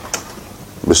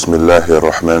بسم الله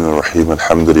الرحمن الرحيم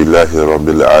الحمد لله رب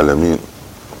العالمين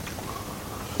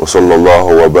وصلى الله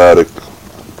وبارك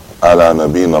على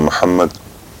نبينا محمد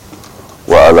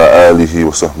وعلى آله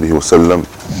وصحبه وسلم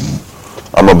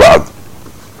أما بعد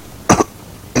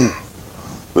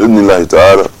بإذن الله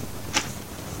تعالى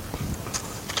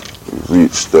we've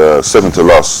reached the second to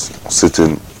last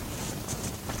sitting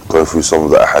going through some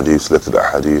of the ahadith, selected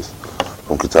ahadith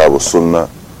from Kitab al-Sunnah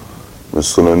min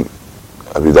Sunan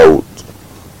Abi Dawud.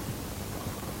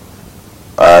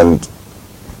 And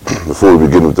before we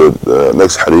begin with the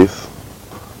next hadith,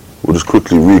 we'll just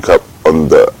quickly recap on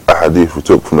the ahadith we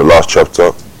took from the last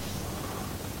chapter,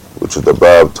 which is the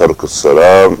Bab Tark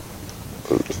al-Salam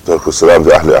to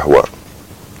Ahli Ahwa.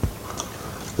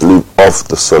 Leave off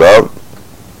the Salam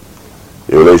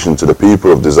in relation to the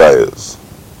people of desires.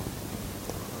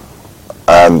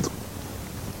 And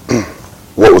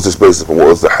what was this based upon? What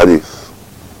was the hadith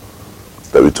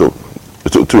that we took?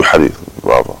 We took two hadith,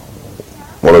 rather.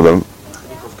 One of them,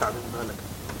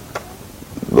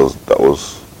 that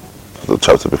was the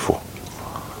chapter before.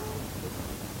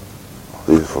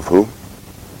 Hadith of whom?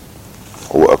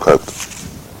 Or what occurred?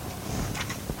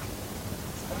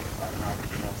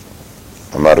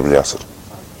 Ammar ibn Yasir.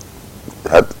 He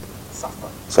had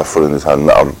Safar in his hand,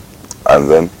 na'am. And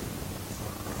then,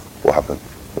 what happened?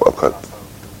 What occurred?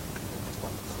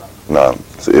 Na'am.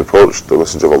 So he approached the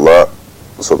Messenger of Allah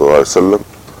sallallahu alayhi wa sallam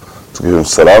to give him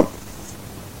salam.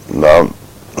 Na'am.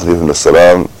 To give him the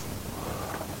salam.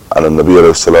 And the Nabi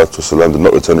alayhi salatu wasalam did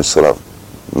not return his salam.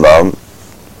 Na'am.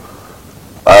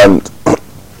 And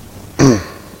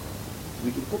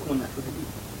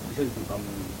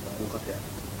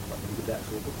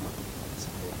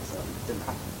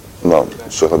نعم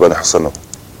الشيخ الألباني حسنه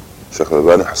الشيخ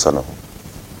الألباني حسنه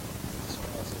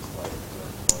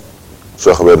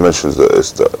الشيخ الألباني mentions that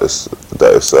it's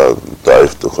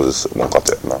ضعيف تأخذ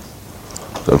منقطع. نعم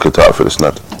يمكن تعرف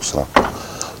الإسناد.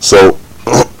 So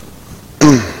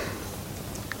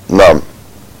نعم,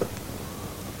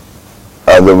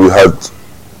 and then we had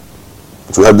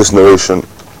this narration.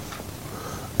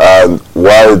 And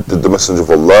why did the Messenger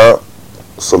of Allah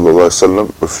sallallahu alaihi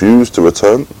wasallam refuse to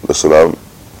return the salam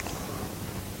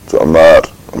to Ammar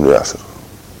ibn Yasir?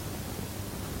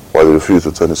 Why did he refuse to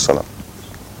return his salam?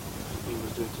 He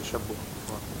was doing tashabbuh.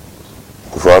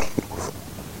 Kufar?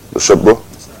 Tashabbuh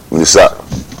bin Nisa.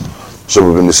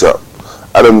 Tashabbuh bin Nisa.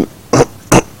 And then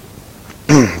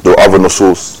there were other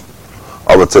nusus,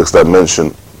 other texts that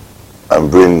mention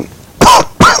and bring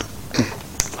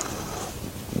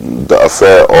the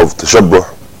affair of tashabbuh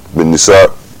bin Nisa.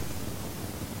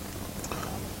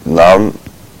 Naam,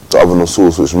 to other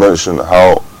nusus which mention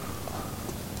how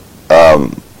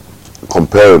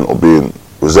comparing or being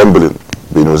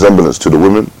resemblance to the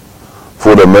women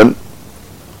for the men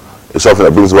is something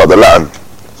that brings about the La'an,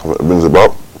 something that brings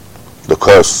about the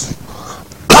curse.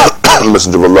 The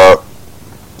Messenger of Allah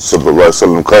sallallahu alaihi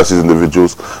wasallam cursed these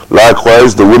individuals.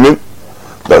 Likewise, the women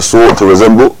that sought to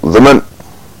resemble the men.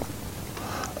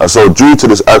 And so, due to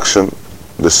this action,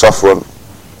 the saffron,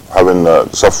 having the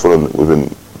saffron in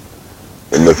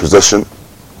his possession,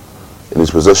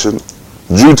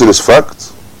 due to this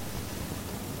fact,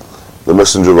 the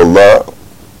Messenger of Allah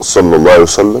sallallahu alaihi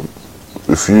wasallam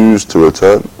refused to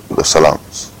return the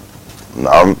salams.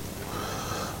 Naam.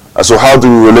 And so, how do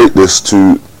we relate this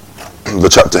to the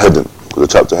chapter heading? Because the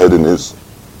chapter heading is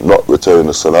not returning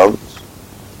the salams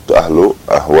to Ahlu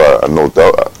Ahwa, and no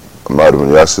doubt Ammar ibn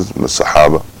Yasir from the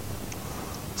Sahaba.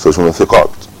 So it's from the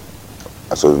thiqat.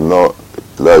 And so no,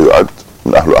 لا يعد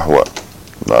من أهل الأهواء.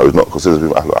 No, he's not considered to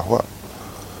be أهل الأهواء.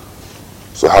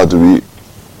 So how do we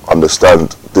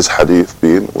understand this hadith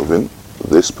being within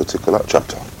this particular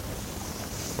chapter?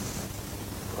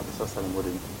 Prophet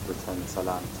wouldn't return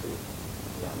salam to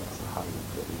Sahabi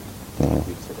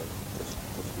due to the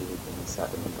tashbih bin Nisa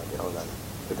min babi awla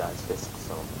bid'ah fisq.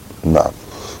 No.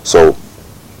 So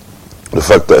the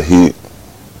fact that he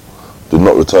did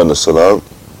not return the salam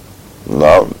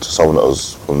now to someone that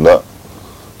was from that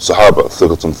Sahaba,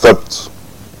 thiqatun thabt,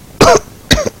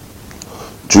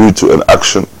 due to an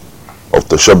action of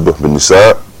tashabbuh bin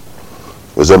Nisa,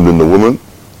 resembling the woman,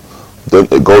 then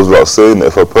it goes without saying that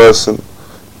if a person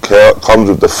comes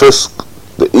with the fisq,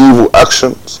 the evil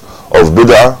actions of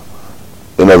bid'ah,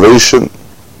 innovation,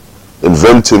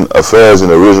 inventing affairs in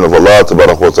the religion of Allah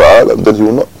tabarak wa ta'ala, then he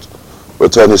will not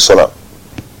return his salam.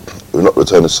 He will not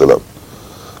return his salam.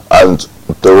 And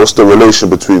there was the relation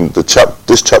between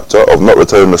this chapter of not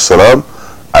returning the salam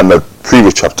and the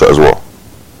previous chapter as well,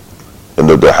 in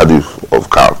the hadith of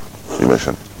Ka'b you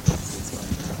mentioned.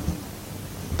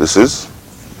 This is,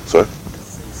 sorry,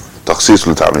 Taqsis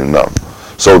al-Ta'mim, now.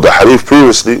 So the hadith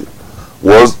previously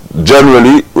was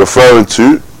generally referring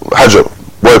to hajar,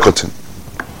 boycotting.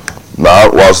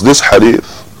 Now, whilst this hadith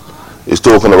is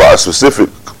talking about a specific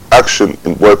action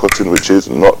in boycotting, which is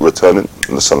not returning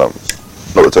the salams.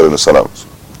 Not returning the salams.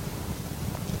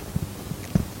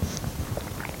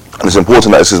 And it's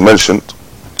important that this is mentioned.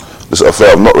 This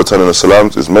affair of not returning the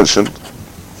salams is mentioned.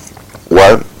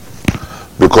 Why?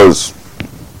 Because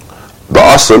the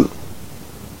asl,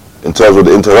 in terms of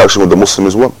the interaction with the Muslim,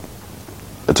 is one.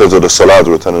 In terms of the salat,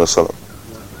 returning the salam.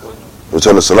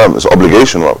 Returning the salam is an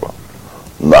obligation, rather.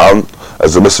 Na'am,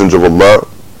 as the Messenger of Allah,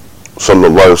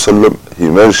 sallallahu alayhi wa sallam, he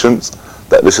mentions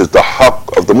that this is the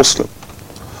haqq of the Muslim.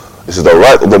 This is the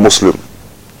right of the Muslim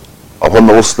upon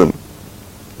the Muslim.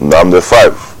 Na'am, there are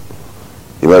 5.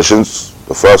 He mentions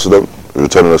the first of them,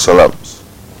 returning the salams.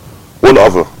 All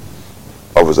the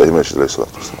others that he mentioned, alayhi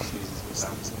salatu wasalam.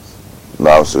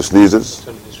 Now, so it's leaders,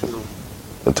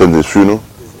 attending his funeral,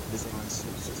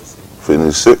 feeling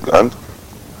he's sick, and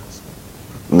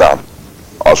Naam,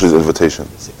 answer his invitation.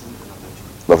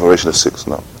 The information is 6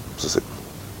 now. It's a 6.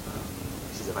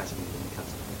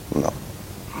 No.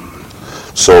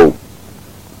 So,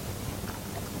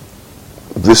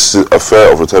 this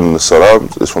affair of returning the salam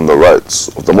is from the rights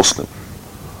of the Muslim,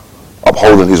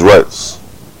 upholding his rights,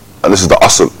 and this is the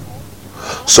asl.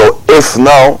 So, if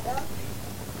now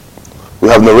we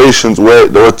have narrations where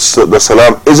the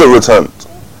salam isn't returned,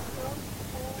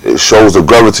 it shows the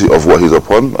gravity of what he's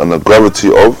upon and the gravity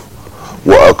of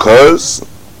what occurs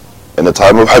in the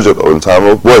time of hajar or in the time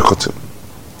of boycotting,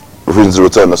 refusing to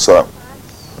return the salam.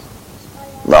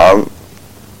 Now,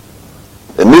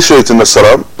 initiating the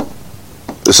salam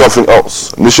is something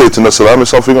else. Initiating the salam is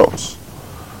something else.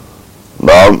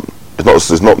 Now,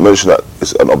 it's not mentioned that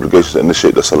it's an obligation to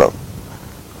initiate the salam.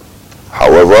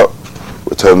 However,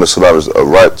 returning the salam is a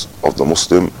right of the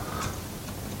Muslim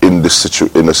in a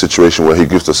situation where he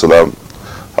gives the salam.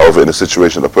 However, in a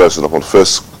situation, a person upon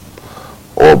fisq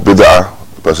or bid'ah,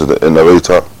 the person, the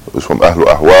narrator, is from Ahlul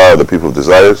Ahwa, the people of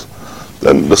desires,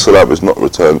 then the salam is not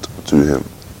returned to him.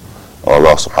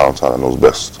 Allah subhanahu wa ta'ala knows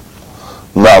best.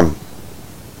 Naam.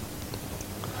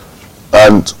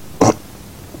 And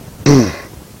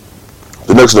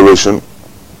the next narration,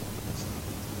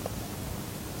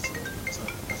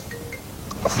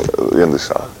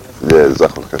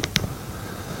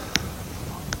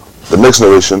 the next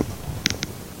narration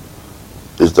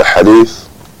is the hadith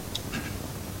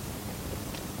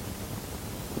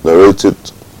narrated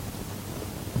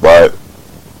by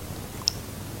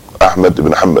Ahmad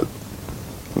ibn Hanbal.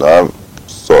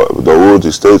 So Abu Dawood,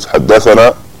 he states,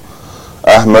 حدثنا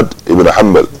أحمد ibn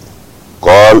Hanbal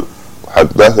قال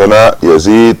حدثنا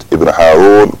يزيد ibn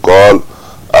Harun قال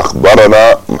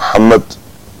أخبرنا محمد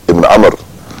ibn Amr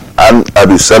عن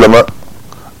أبي سلمة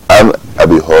عن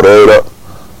أبي هريرة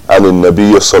عن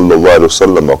النبي صلى الله عليه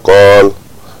وسلم قال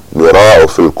مراء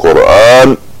في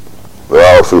القرآن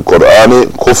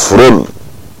كفر.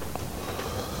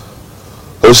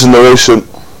 This narration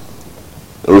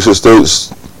which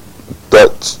states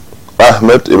that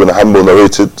Ahmad ibn Hanbal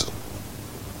narrated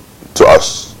to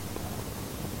us,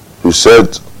 who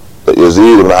said that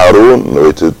Yazid ibn Harun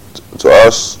narrated to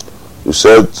us, who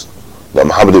said that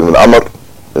Muhammad ibn Amr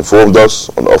informed us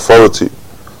on the authority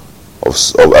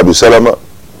of Abi Salama,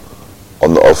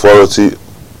 on the authority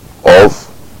of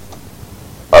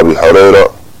Abi Hurairah,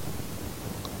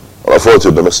 on the authority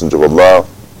of the Messenger of Allah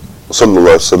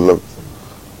sallallahu alaihi wasallam,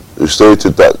 who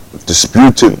stated that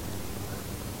disputing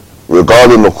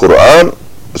regarding the Quran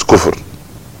is kufr.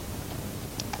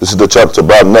 This is the chapter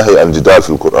Bab Nahi and Jidal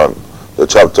fil Quran, the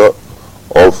chapter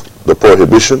of the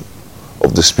prohibition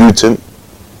of disputing in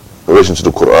relation to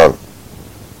the Quran.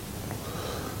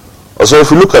 And so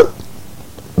if we look at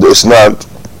the isnad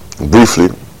briefly,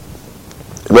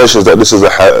 it mentions that this is a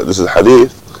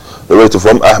hadith narrated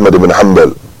from Ahmad ibn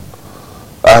Hanbal.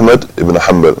 Ahmad ibn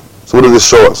Hanbal. So what does this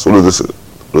show us? What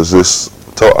does this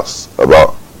tell us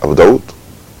about Abu Dawud?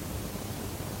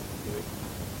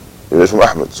 It is from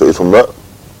Ahmad. So it's from that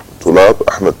Tulab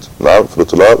Ahmad. Now for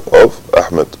the Tulab of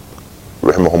Ahmad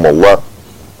rahimahumullah.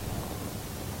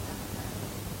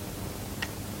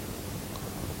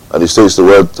 And he states the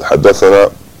word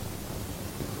حدثنا,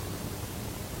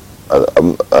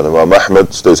 and Imam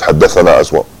Ahmad states حدثنا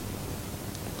as well.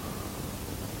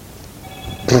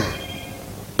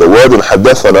 The word in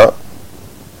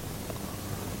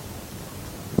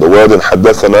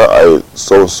حدثنا, I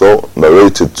so-and-so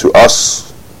narrated to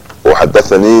us, or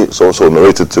حدثني, so-and-so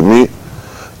narrated to me,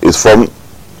 is from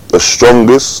the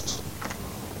strongest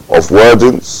of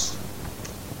wordings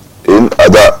in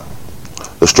Ada.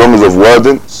 The strongest of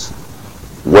wordings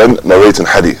when narrating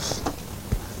hadith.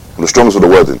 The strongest of the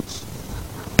wordings.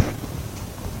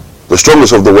 The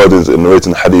strongest of the wordings in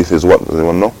narrating hadith is what? Does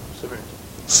anyone know?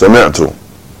 سمعت.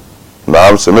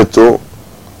 نعم سمعت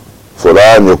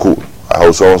فلان يقول. I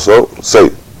heard so and so say.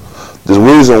 The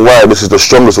reason why this is the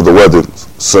strongest of the wordings,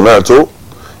 سمعت,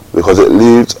 because it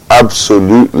leaves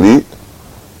absolutely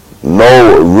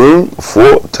no room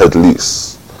for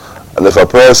tadlis. And if a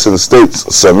person states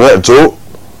سمعت,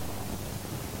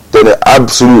 then it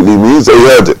absolutely means that he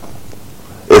heard it.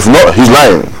 If not, he's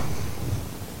lying.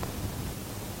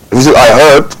 If he says I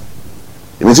heard,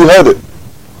 it means he heard it.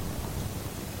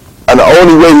 And the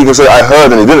only way he can say I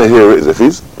heard and he didn't hear it is if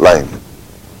he's lying.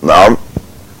 نعم.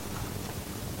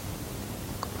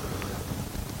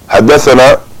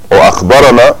 حدثنا or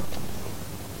أخبرنا,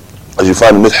 as you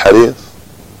find in this hadith,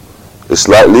 is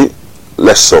slightly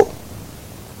less so.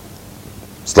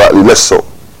 Slightly less so.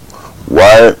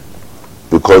 Why?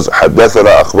 Because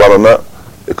حدثنا أخبرنا,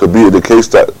 it could be the case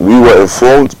that we were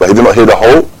informed but he did not hear the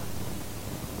whole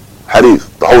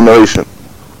hadith, the whole narration.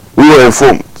 We were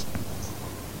informed.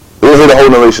 He didn't hear the whole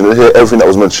narration, he didn't hear everything that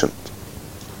was mentioned.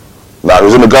 Now he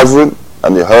was in the gathering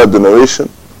and he heard the narration.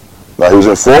 Now he was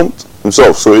informed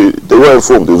himself, so they were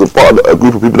informed. He was a part of a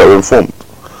group of people that were informed.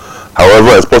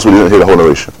 However, it's possible he didn't hear the whole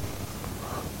narration.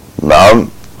 Naam.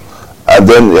 And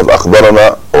then you have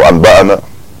أخبرنا or أنبأنا.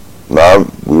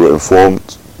 Naam, we were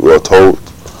informed, we were told.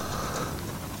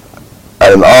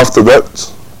 And after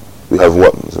that, we have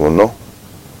what? Does anyone know?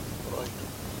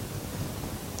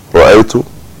 رأيت.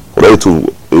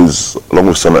 رأيت is along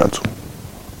with سمعت.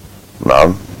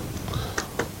 Naam.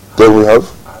 Then we have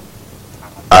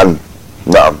an.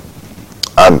 Naam.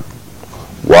 An.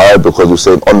 Why? Because we're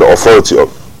saying on the authority of.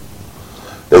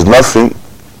 There's nothing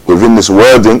within this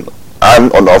wording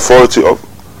and on the authority of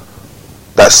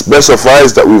that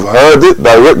specifies that we've heard it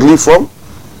directly from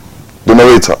the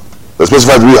narrator. That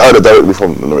specifies we heard it directly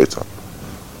from the narrator.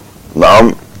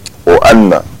 Naam or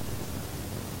anna.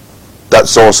 That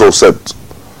so and so said.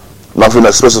 Nothing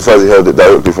that specifies he heard it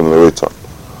directly from the narrator.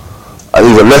 And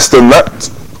even less than that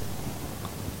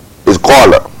is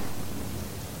qala.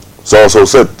 So and so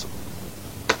said.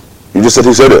 You just said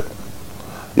he said it.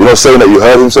 You're not saying that you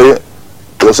heard him say it.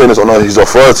 You're not saying it's on his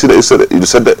authority that he said it. You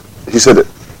just said that he said it.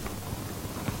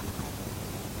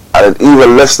 And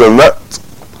even less than that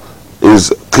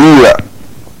is clear.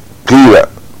 Clear.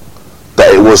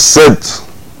 That it was said.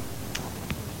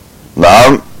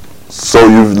 Naam. So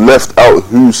you've left out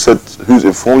who said, who's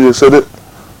informed you said it.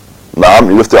 Naam.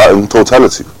 You left it out in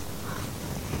totality.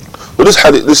 But this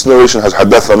hadith, this narration has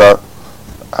حدثنا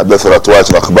twice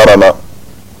and أخبرنا.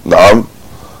 Naam.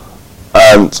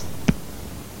 And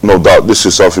no doubt this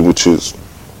is something which is,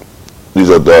 these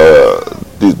are the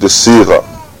sigha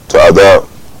to ada,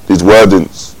 these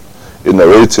wordings in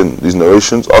narrating, these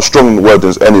narrations are strong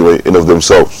wordings anyway in of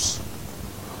themselves.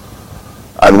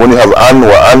 And when you have an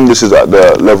wa an, this is at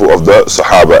the level of the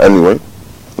sahaba anyway.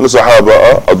 And the sahaba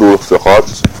are adur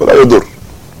thiqat fala yadur.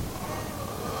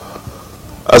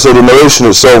 And so the narration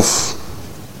itself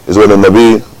is when the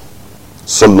Nabi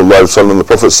sallallahu alaihi wasallam, the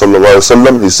Prophet sallallahu alaihi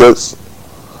wasallam, he says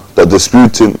that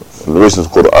disputing in relation to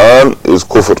the Quran is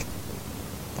kufr.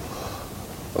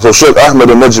 So Shaykh Ahmad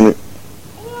al-Najmi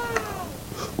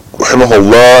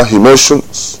rahimahullah, he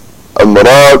mentions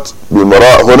المراد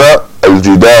بالمراء هنا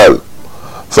الجدال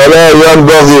فلا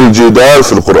ينبغي الجدال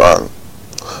في القرآن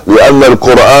لأن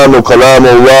القرآن كلام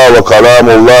الله وكلام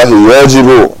الله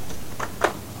يجب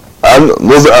أن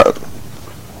نذعن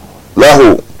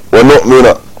له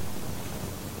ونؤمن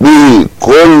به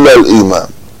كل الإيمان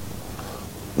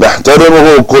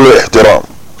نحترمه كل احترام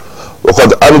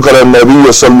وقد أنكر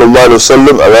النبي صلى الله عليه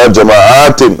وسلم على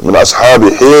جماعات من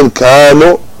أصحابه حين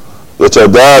كانوا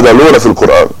يتجادلون في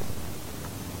القرآن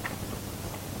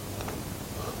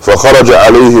فخرج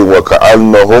عليهم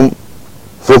وكأنهم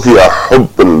فقع حب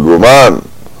الرمان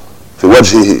في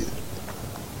وجهه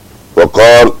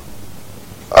وقال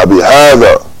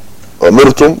أبهذا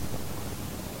أمرتم.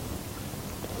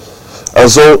 And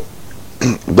so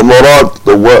the murad,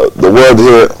 the word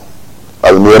here,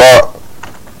 al-mira,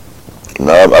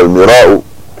 al-mira'u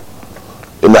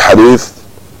in the hadith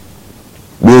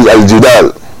means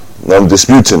al-jidal,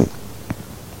 disputing.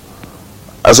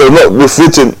 And so not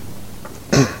befitting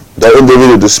that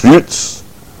individual disputes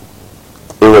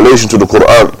in relation to the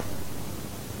Quran.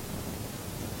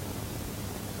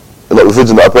 And not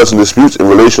befitting that a person disputes in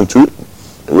relation to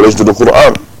the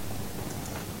Quran.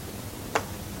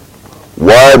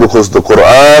 Why? Because the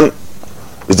Quran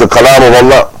is the kalam of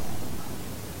Allah.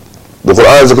 The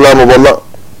Quran is the kalam of Allah.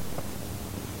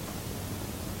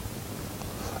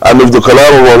 And if the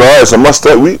kalam of Allah is a must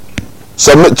that we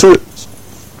submit to it.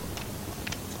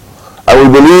 And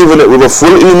we believe in it with a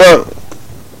full iman.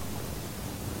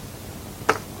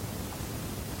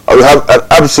 we have an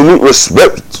absolute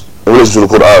respect in relation to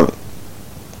the Quran.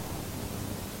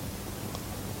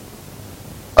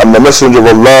 And the Messenger of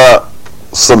Allah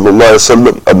sallallahu alaihi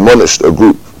wasallam admonished a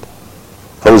group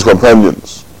from his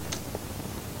companions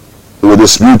who were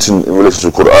disputing in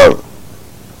relation to the Quran.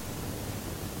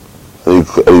 And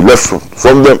he left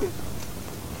from them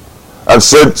and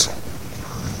said,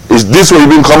 is this what you've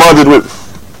been commanded with?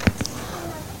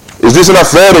 Is this an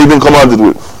affair that you've been commanded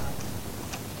with?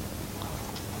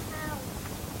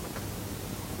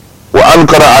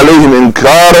 وأنكر عليهم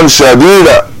إنكارا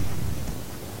شديدا,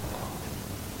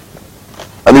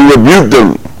 and he rebuked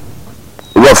them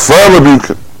with a firm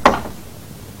rebuke.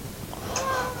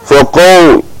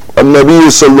 فقول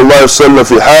النبي صلى الله عليه وسلم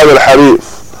في هذا الحديث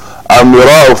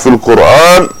المراء في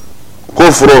القرآن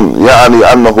كفر,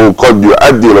 يعني أنه قد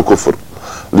يؤدي إلى كفر,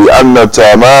 لأن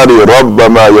تماري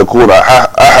ربما يكون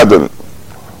أحدا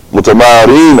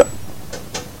متمارين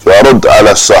يرد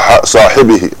على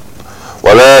صاحبه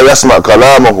ولا يسمع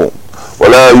كلامه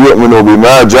ولا يؤمن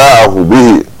بما جاءه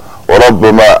به,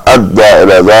 وربما أدى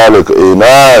إلى ذلك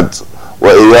إناد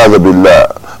وإياذ بالله.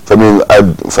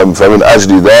 فمن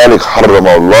أجل ذلك حرم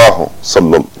الله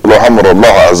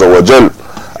عز وجل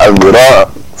المراء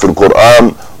في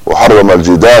القرآن وحرم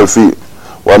الجدال فيه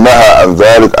ونهى عن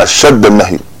ذلك أشد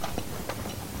النهي.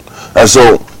 And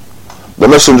so the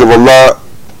Messenger of Allah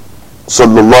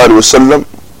sallallahu alaihi wasallam,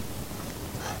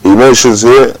 he mentions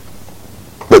here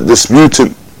that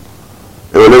disputing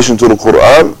in relation to the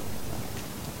Quran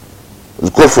is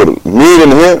kufr,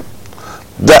 meaning here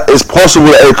that it's possible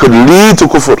that it could lead to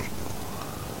kufr.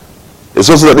 It's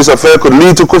also that this affair could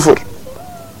lead to kufr.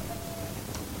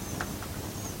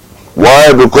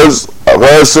 Why? Because a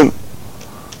person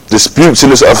disputes in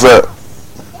this affair,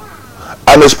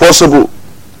 and it's possible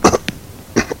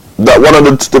that one of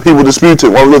the people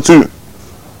disputing, one of the two,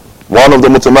 one of the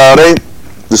mutamarrain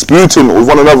disputing with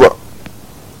one another,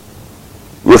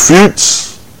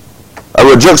 refutes and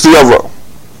rejects the other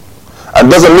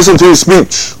and doesn't listen to his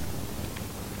speech.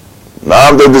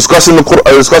 Now they're discussing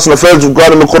affairs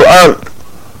regarding the Quran,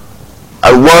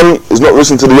 and one is not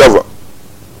listening to the other.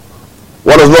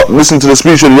 One is not listening to the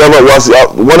speech of the other whilst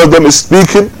one of them is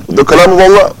speaking the kalam of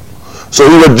Allah. So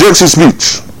he rejects his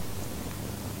speech.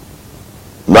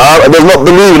 Now and does not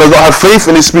believe, does not have faith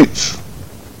in his speech.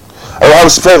 And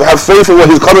have faith in what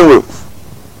he's coming with.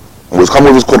 And he's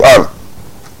coming with his Quran.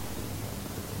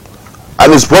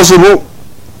 And it's possible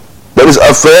that this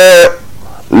affair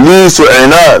leads to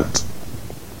inad.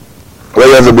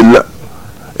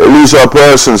 It leads to a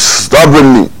person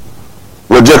stubbornly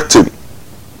rejecting.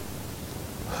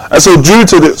 And so due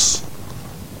to this,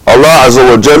 Allah Azza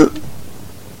wa Jal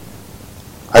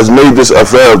has made this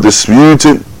affair of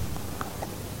disputing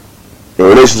in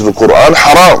relation to the Quran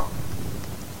haram.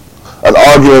 An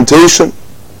argumentation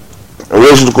in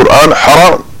relation to the Quran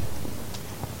haram.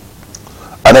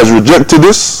 And has rejected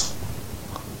this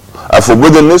and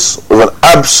forbidden this with an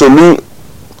absolute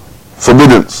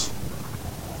forbiddance.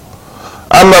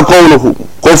 أما قوله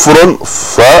كفر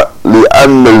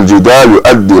فلأن الجدال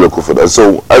يؤدي إلى كفر. And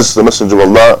so as the Messenger of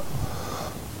Allah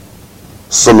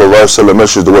sallallahu alaihi wasallam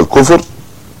mentions the word kufr,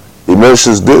 he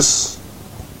mentions this.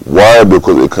 Why?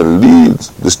 Because it can lead,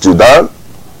 this jidal,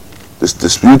 this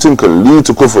disputing can lead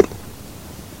to kufr.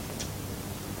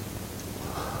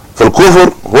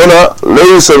 فالكفر هنا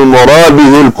ليس المراد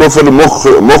به الكفر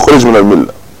مخرج من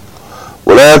الملة،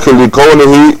 ولكن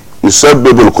لكونه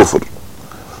يسبب الكفر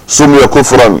سمي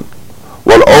كفرا،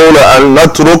 والأولى أن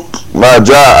نترك ما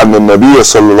جاء عن النبي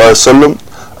صلى الله عليه وسلم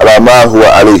على ما هو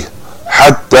عليه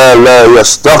حتى لا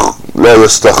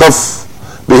يستخف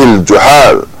به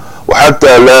الجحال،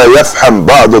 وحتى لا يفهم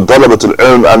بعض طلبة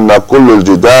العلم أن كل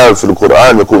الجدال في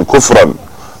القرآن يكون كفرا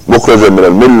مخرجا من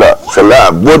الملة، فلا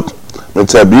بد من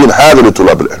تبيين هذا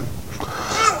لطلاب العلم.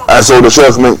 And so the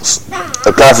Shaykh makes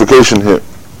a clarification here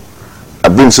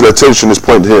and brings to the attention this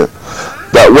point here,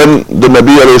 that when the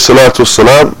Nabi alayhi salatu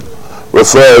wasalam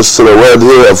refers to the word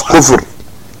here of kufr,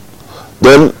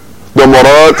 then the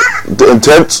murad, the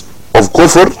intent of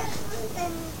kufr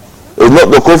is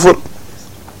not the kufr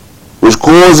which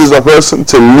causes a person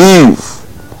to leave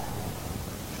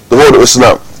the whole of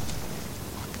Islam.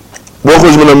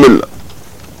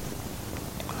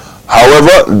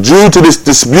 However, due to this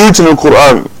disputing in the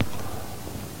Quran,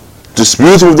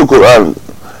 disputing with the Quran,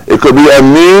 it could be a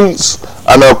means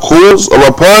and a cause of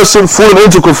a person falling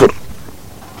into kufr.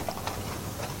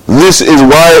 This is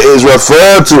why it is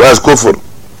referred to as kufr.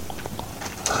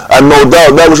 And no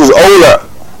doubt that which is awla,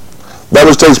 that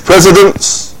which takes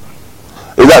precedence,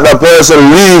 is that that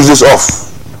person leaves this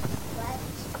off,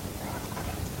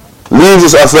 leaves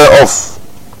this affair off.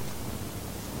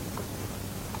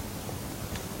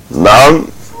 Now,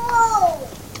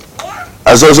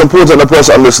 and so it's important that the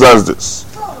person understands this.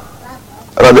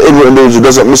 And that the ignorant individual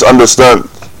doesn't misunderstand.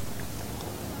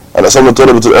 And that some of the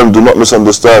Talabat al-Ilm do not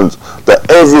misunderstand that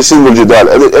every single jidal,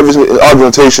 every single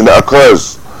argumentation that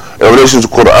occurs in relation to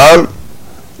Quran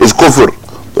is kufr.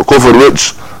 The kufr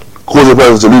which causes a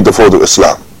person to leave the fold of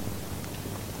Islam.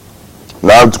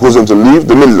 Now to cause them to leave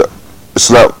the millah,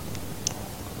 Islam.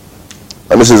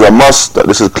 And this is a must, that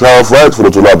this is clarified for the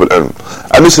Tulab al-Ilm.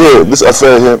 And this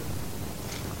affair here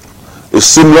is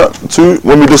similar to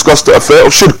when we discussed the affair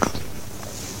of shirk.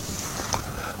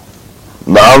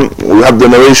 Now we have the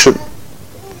narration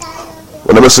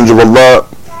when the Messenger of Allah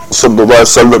sallallahu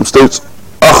alayhi wa sallam states,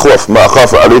 أخوف ما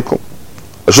أخاف عليكم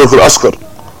الشرك الأصغر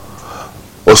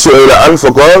وسئل عنه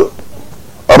فقال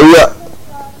الرياء.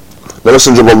 The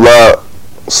Messenger of Allah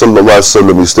sallallahu alayhi wa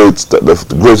sallam, he states that the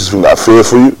greatest thing that I fear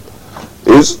for you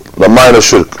is the minor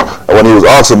shirk. And when he was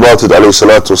asked about it, alayhi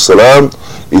salatu wasalam,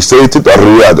 he stated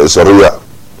الرياء, that it's a riya.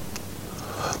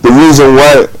 The reason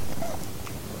why,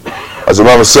 as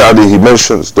Imam al-Sa'di he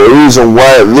mentions, the reason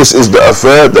why this is the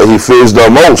affair that he fears the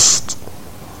most.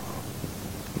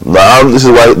 Now, this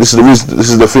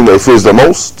is the thing that he fears the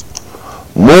most.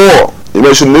 More, he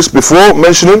mentioned this before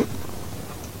mentioning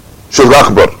Shirk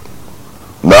Akbar.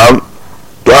 Now,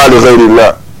 دعاء لغير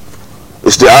الله,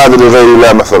 استعاذة لغير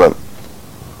الله مثلا.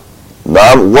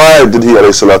 Now, why did he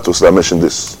alayhi salatu wasalam mention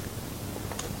this?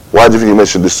 Why did he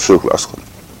mention this Shirk al-Asghar?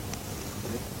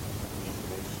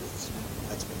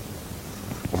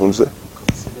 What say?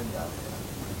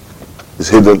 It's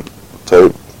hidden,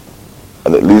 tape,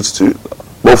 and it leads to,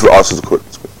 both the answers are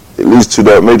correct. It leads to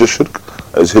the major shirk,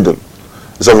 and it's hidden.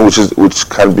 It's something which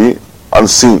can be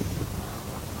unseen.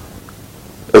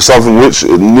 It's something which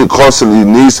constantly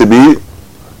needs to be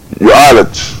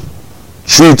yu'alaj,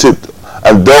 treated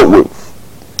and dealt with.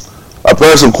 A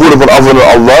person calling upon other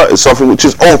than Allah is something which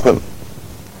is open.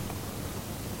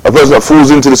 A person that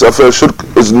falls into this affair of shirk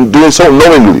is doing so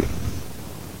knowingly.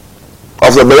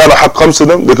 After the bayan al-haq comes to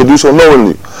them, they can do so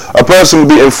knowingly. A person will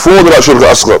be informed about shirk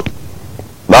al-asghar.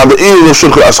 Now the evil of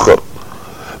shirk al-asghar.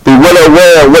 Be well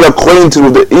aware, well acquainted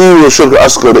with the evil of shirk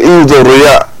al-asghar, the evil of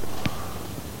riya.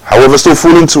 However, still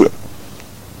fall into it.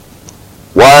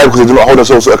 Why? Because they do not hold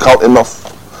themselves to account enough.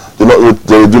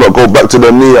 They do not go back to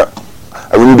their niyyah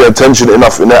and renew their attention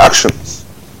enough in their actions.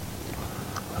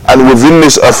 And within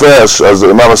this affair, as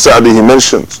Imam al-Sa'di he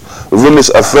mentions, within this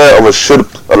affair of a shirk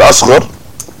al-asghar,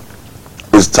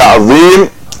 is ta'zeem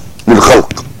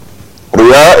lil-khalq.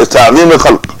 Riya is ta'zeem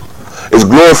lil-khalq. It's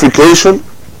glorification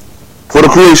for the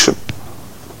creation.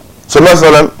 So,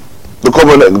 mathalan,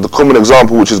 the common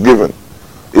example which is given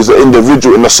is the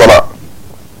individual in the salah.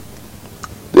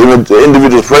 The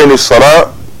individual is praying his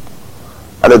salah,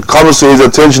 and it comes to his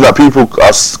attention that people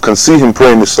can see him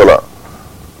praying his salah.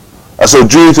 And so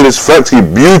due to this fact, he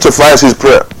beautifies his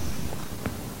prayer.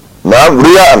 Now,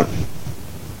 riya'an,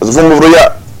 as a form of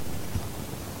riya'.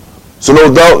 So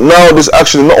no doubt, now this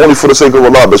action is not only for the sake of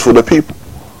Allah, but it's for the people.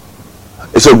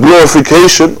 It's a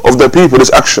glorification of the people,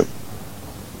 this action.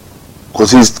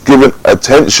 Because he's given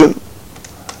attention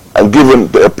and given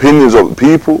the opinions of the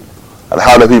people and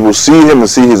how the people see him and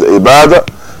see his ibadah.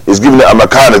 He's given it a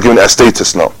makana, given it a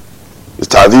status now. It's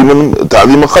ta'zeem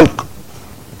al-khalq.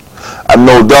 And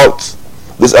no doubt,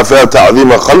 this affair of ta'zeem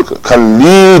al-khalq can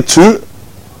lead to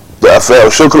the affair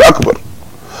of shirk al-akbar.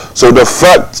 So the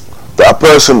fact that a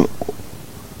person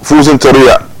falls into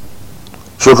riya,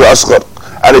 shirk al-asghar,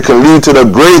 and it can lead to the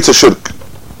greater shirk,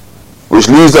 which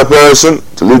leads the person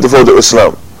to leave the fold of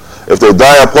Islam. If they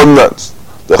die upon that,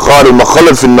 they're khalid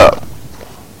makhalad fi an-nar.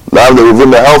 Now they're within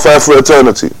the hellfire for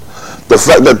eternity. The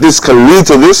fact that this can lead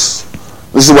to this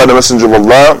is why the Messenger of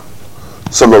Allah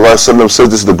sallallahu alaihi wasallam said,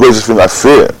 this is the greatest thing I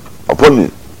fear upon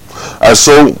you. And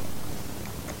so,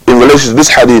 in relation to this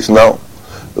hadith now,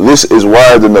 this is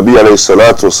why the Nabi alayhi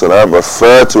salatu wasalam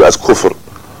referred to it as kufr.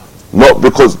 Not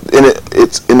because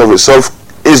it in of itself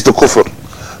is the kufr.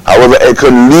 However, it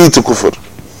can lead to kufr.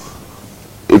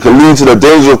 It can lead to the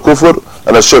danger of kufr.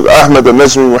 And as Shaykh Ahmad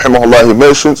al-Najmi rahimahullah he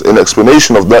mentions in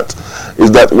explanation of that,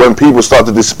 is that when people start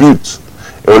to dispute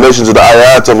in relation to the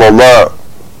ayat of Allah,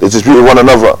 they dispute with one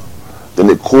another, then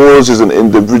it causes an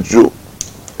individual,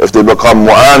 if they become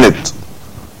mu'anid,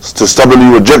 to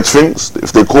stubbornly reject things,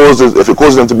 if it causes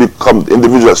them to become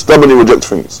individuals that stubbornly reject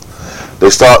things, they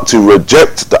start to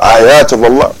reject the ayat of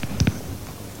Allah.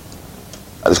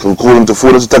 And it can cause them to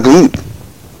fall into taqleed.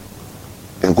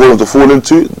 It can cause them to fall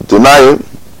into denying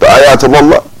the ayat of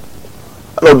Allah.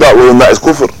 And no doubt within that is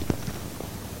kufr.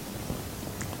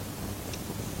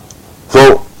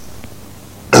 So,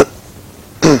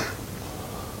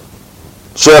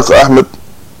 Shaykh Ahmed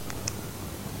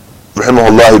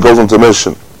rahimahullah, he goes on to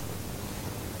mention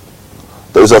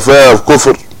there is affair of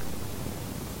kufr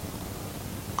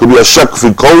could be الشك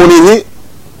في كونه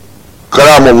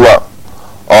كلام الله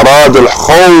أراد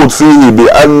الخوض فيه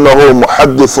بأنه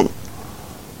محدث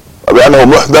بأنه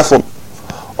محدث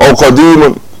أو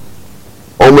قديم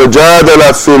أو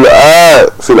مجادلة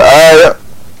في الآية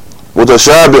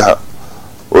متشابهة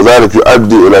وذلك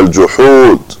يؤدي إلى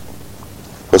الجحود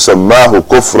فسماه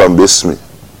كفرا باسمه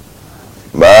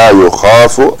ما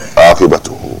يخاف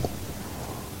عاقبته.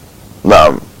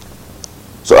 نعم.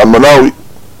 So Al-Manawi,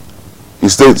 he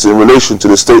states in relation to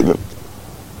the statement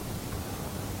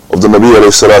of the Nabi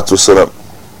alayhi salatu wasalam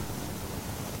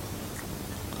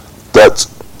that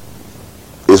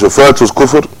is referred to as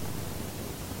kufr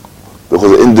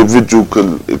because the individual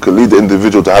it can lead the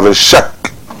individual to having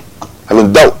shak,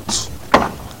 having doubt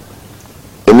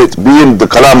in it being the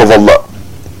kalam of Allah,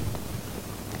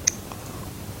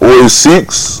 or he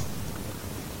seeks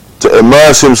to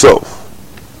immerse himself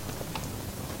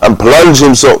and plunge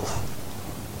himself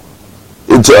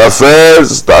into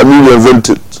affairs that are newly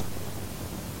invented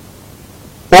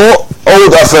or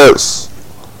old affairs,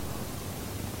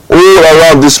 all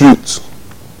around disputes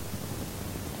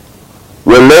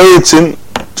relating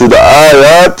to the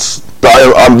ayat that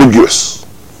are ambiguous.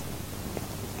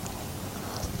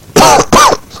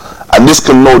 And this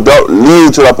can no doubt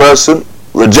lead to a person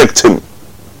rejecting.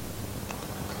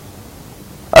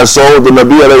 And so the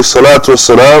Nabi alayhi salatu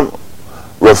wasalam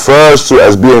refers to it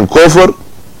as being kufr.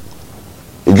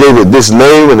 He gave it this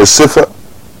name and this sifa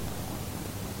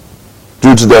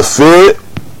due to the fear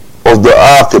of the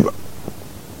aqib,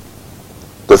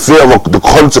 the fear of the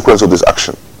consequence of this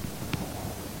action.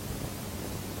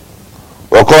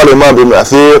 وقال الإمام ابن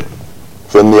أثير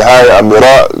في النهاية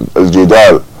أمراء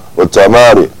الجدال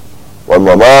والتماري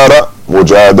والممارة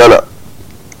مجادلة.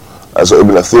 As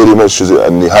Ibn Athir mentions it,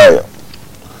 النهاية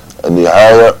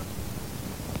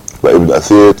by Ibn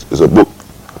Athir is a book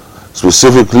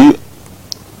specifically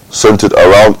centered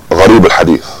around غريب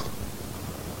الحديث.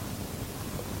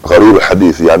 غريب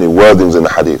الحديث يعني wordings in the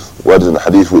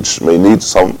hadith which may need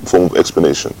some form of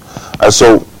explanation. And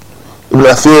so Ibn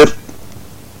Athir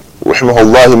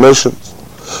rahimahullah, he mentions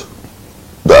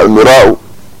that al-mira'u,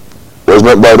 what is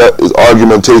meant by that is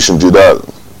argumentation, jidal,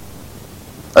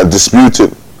 and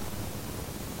disputing.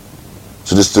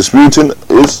 So this disputing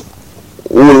is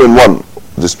all in one,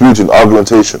 disputing,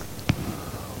 argumentation.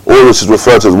 All this is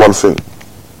referred to as one thing.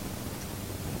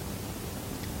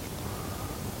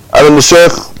 And then the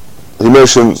Shaykh, he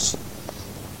mentions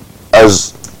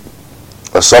as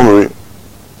a summary,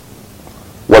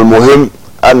 والمهم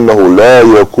أنه لا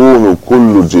يكون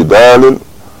كل جدال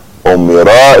أو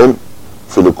مراء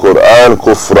في القرآن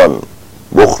كفرا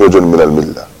مخرجا من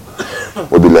الملة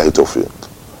وبالله توفيق.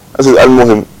 This is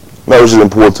al-muhim, that which is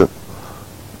important,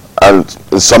 and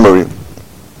in summary,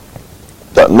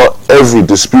 that not every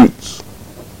dispute,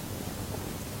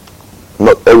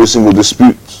 not every single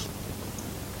dispute,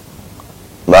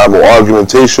 or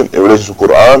argumentation in relation to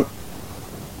Quran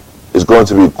is going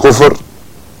to be kufr,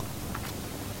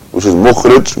 which is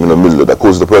mukhrij min al-millah, that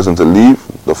causes the person to leave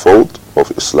the fold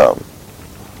of Islam.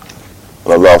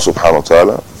 And Allah subhanahu wa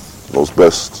ta'ala knows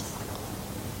best.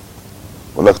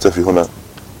 ونكتفي هنا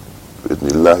بإذن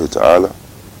الله تعالى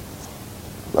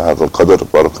لهذا القدر.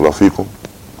 بارك الله فيكم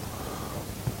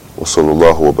وصلى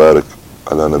الله وبارك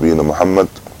على نبينا محمد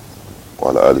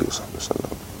وعلى آله وصحبه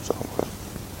وسلم. جزاكم خير.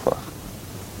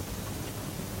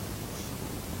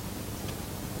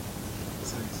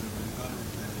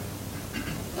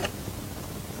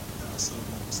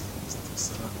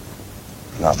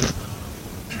 نعم.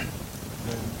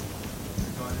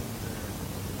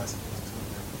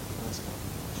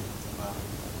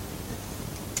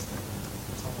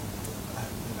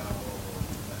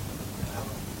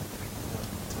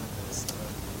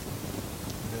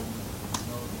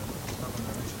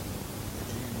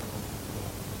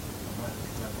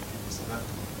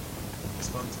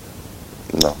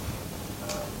 No.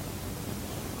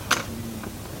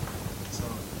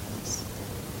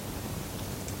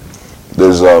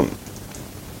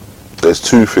 There's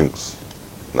two things.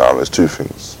 Now, there's two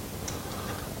things.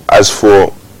 As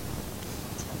for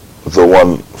the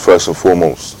one, first and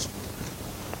foremost,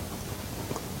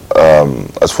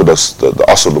 as for the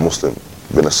asl of the Muslim,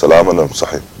 bin as-salama, no,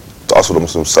 sahih. The asl of the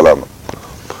Muslim is salama.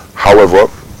 However,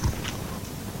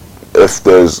 if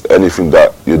there's anything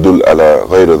that yadul ala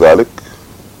ghayra dhalik,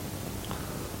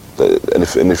 and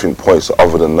if anything points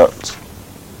other than that,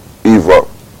 either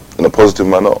in a positive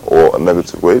manner or a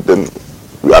negative way, then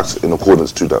we act in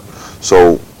accordance to that.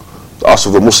 So the asl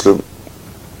of the Muslim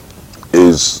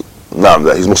is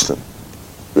that he's Muslim.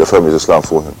 We affirm his Islam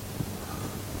for him.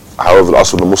 However, the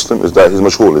asl of the Muslim is that he's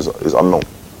mashhur, is unknown.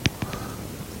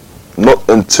 Not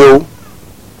until,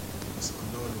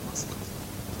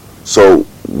 so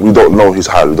we don't know his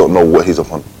hal, we don't know what he's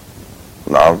upon.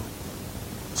 Naam.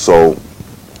 So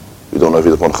we don't know if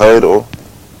he's upon khair or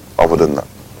other than that.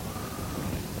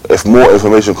 If more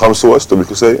information comes to us, then we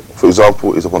can say, for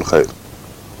example, he's upon khair.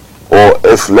 Or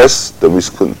if less, then we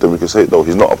can say, no,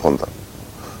 he's not upon that.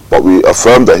 But we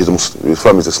affirm that he's a Muslim, we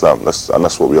affirm he's Islam, and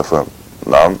that's what we affirm.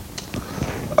 Naam.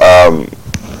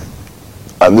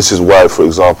 And this is why, for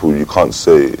example, you can't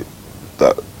say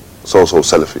that so-so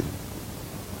Salafi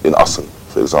in Asl,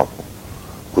 for example.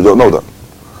 We don't know that.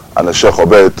 And the Shaykh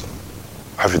Ubaid,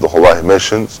 Hafidhullah,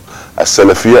 mentions as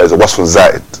Salafiyya is a wasfun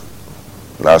zaid.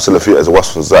 Now, Salafiyya is a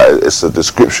wasfun zaid. It's a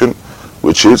description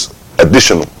which is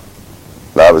additional.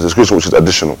 Now, it's a description which is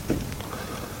additional.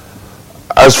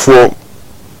 As for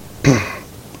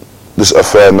this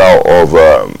affair now of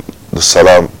the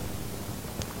salam,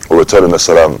 or returning the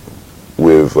salam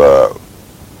with the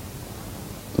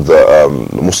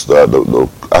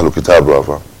Ahlul Kitab,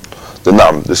 rather, then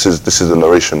na'am, this is the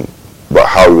narration about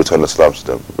how we return the salam to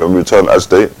them. When we return as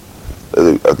they've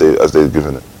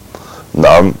given it.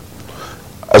 Na'am.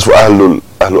 As for Ahlul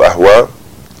Ahwa,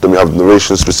 then we have the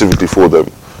narration specifically for them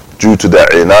due to their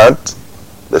inad,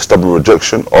 their stubborn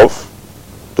rejection of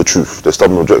the truth, their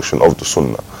stubborn rejection of the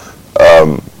sunnah.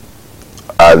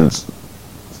 And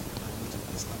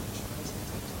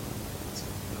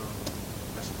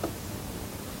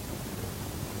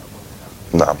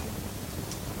na'am.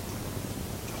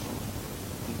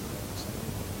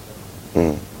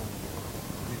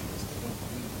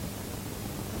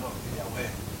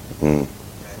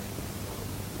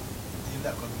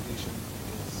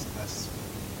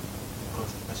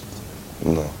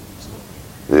 No.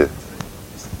 Yeah.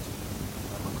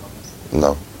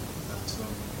 No.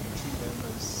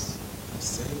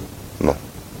 No.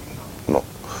 No.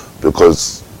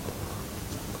 Because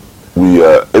we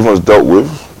everyone's dealt with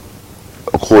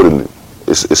accordingly.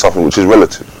 It's something which is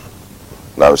relative.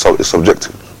 Now it's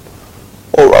subjective.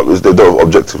 All right, they dealt with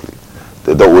objectively.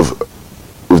 They dealt with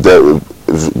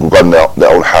regarding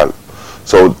their own hal.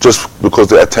 So just because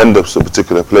they attend a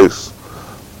particular place,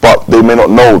 but they may not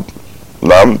know.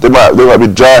 They might be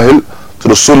jahil to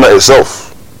the sunnah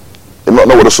itself. They might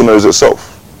know what the sunnah is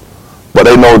itself. But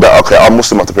they know that, okay, I'm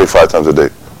Muslim, I have to pray 5 times a day.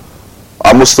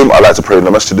 I'm Muslim, I like to pray in the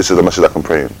masjid, this is the masjid I can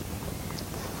pray in.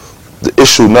 The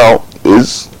issue now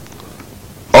is,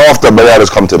 after bayan has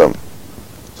come to them,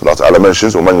 so Allah Ta'ala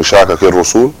mentions, وَمَنْ يُشَاكَكِ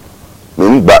الرُّسُولِ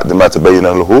مِنْ بَعْدِ مَا تَبَيَّنَ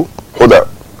لَهُ هُدًى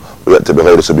وَيَأْتِ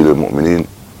بِغَيْرِ سَبِيلِ الْمُؤْمِنِينَ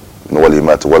نُوَلِّهِ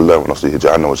مَا تَوَلَّى وَنُصْلِهِ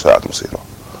جَهَنَّمَ وَسَاءَتْ مَصِيرًا.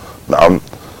 Na'am.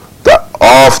 That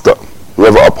after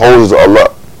whoever opposes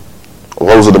Allah,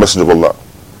 opposes the Messenger of Allah.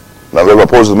 Now whoever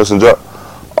opposes the Messenger,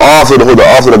 after the huda,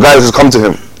 after the guidance has come to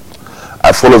him,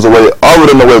 and follows the way other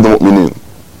than the way of the mu'mineen,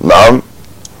 na'am,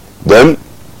 then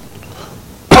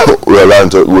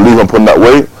we'll leave him upon that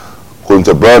way, going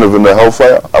to burn within the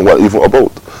hellfire, and what evil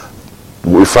abode.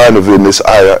 What we find within this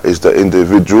ayah is the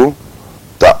individual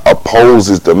that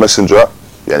opposes the Messenger,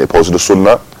 and opposes the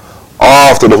Sunnah,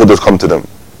 after the huda has come to them.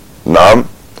 Na'am.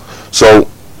 So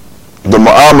the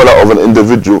mu'amala of an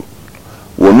individual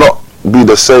will not be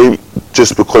the same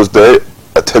just because they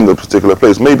attend a particular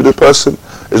place. Maybe the person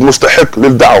is mustahiq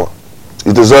lil da'wah.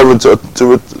 He's deserving to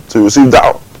receive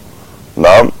da'wah.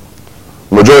 Na'am.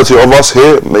 Majority of us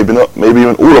here, maybe not, maybe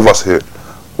even all of us here,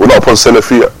 we're not upon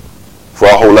Salafiyya for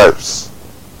our whole lives.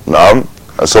 Na'am.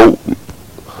 And so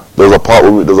there's a part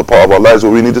of our lives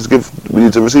where we need to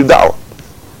receive da'wah.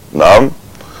 Na'am.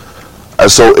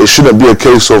 And so it shouldn't be a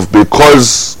case of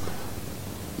because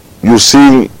you're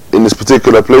seen in this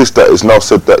particular place that it's now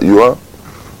said that you are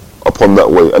upon that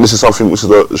way. And this is something which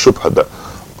is a shubha that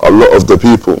a lot of the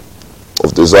people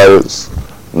of desires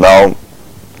now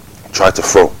try to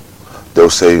throw. They'll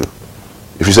say,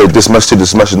 if you say this masjid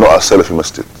is not a Salafi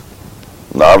masjid.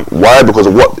 Now, why? Because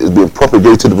of what is being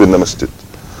propagated within the masjid.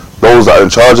 Those that are in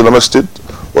charge of the masjid,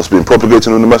 what's being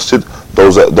propagated in the masjid,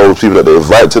 those people that they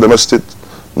invite to the masjid.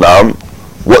 Now,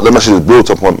 what the masjid is built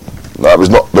upon, is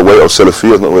not the way of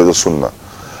Salafiyya, it's not the way of the Sunnah.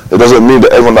 It doesn't mean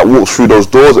that everyone that walks through those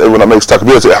doors, everyone that makes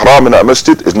takbir to ihram in that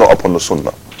masjid is not upon the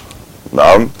Sunnah.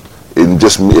 It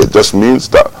just means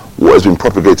that what has been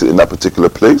propagated in that particular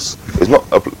place is not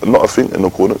a thing in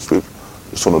accordance with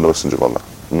the Sunnah of the Messenger of Allah.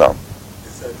 Now,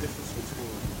 Is there a difference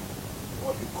between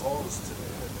what he calls to the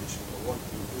innovation and what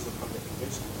he is upon the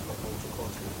innovation and not going to call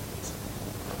to the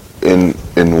innovation?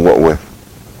 in what way? Like,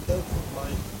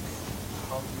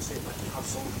 how do you say, like you have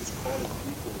someone who's calling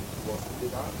people towards the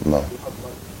bid'ah? No. You have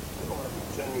like, you don't have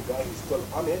a genuine guy who's still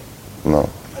on it, No.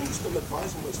 And you still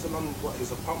advise him, but it's still on what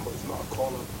is a palm, but it's not a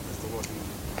caller. It's the one who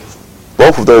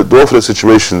basically. Both of the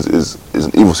situations is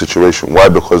an evil situation. Why?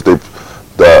 Because they've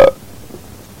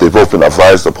both been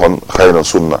advised upon khayr and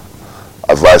sunnah,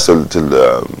 advised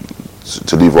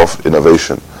to leave off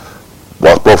innovation,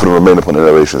 whilst both of them remain upon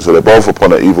innovation. So they're both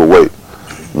upon an evil way.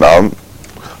 Now,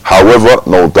 however,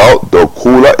 no doubt the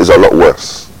cooler is a lot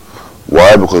worse.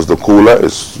 Why? Because the cooler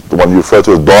is the one you refer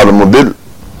to as Dal al-Mudil.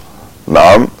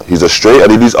 Naam, he's astray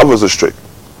and he leads others astray.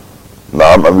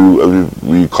 Naam, and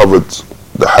we covered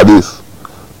the hadith,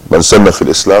 Man sanna fil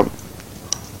Islam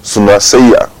sunnah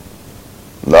sayya.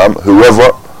 Naam,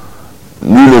 whoever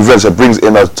newly invents and brings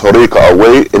in a tariqah, a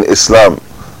way in Islam,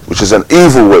 which is an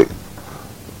evil way,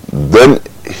 then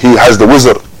he has the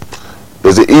wizard.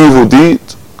 There's the evil deed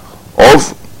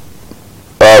of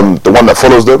the one that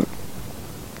follows them,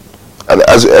 and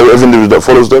as every individual that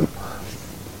follows them,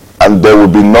 and there will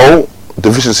be no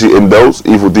deficiency in those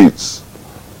evil deeds.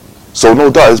 So no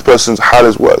doubt this person's hal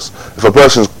is worse. If a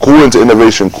person's calling to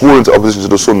innovation, calling to opposition to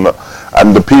the sunnah,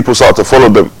 and the people start to follow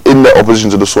them in their opposition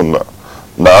to the sunnah,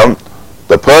 now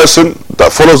the person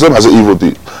that follows them has an evil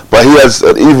deed, but he has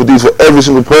an evil deed for every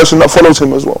single person that follows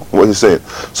him as well, what he's saying.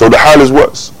 So the hal is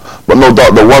worse. But no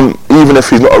doubt the one, even if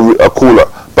he's not a caller,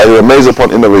 but he remains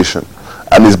upon innovation,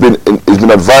 and he's been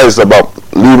advised about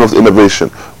leaving off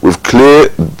innovation with clear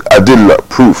adillah,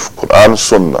 proof, Quran,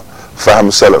 Sunnah, Fahm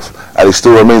Salaf, and he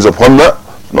still remains upon that,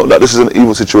 no, that this is an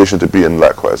evil situation to be in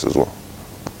likewise as well.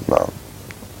 No.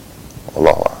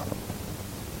 Allahu Akbar.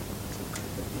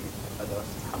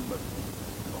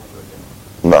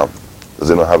 No. Does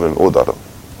it not have an order?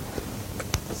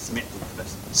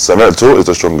 Sami'tu is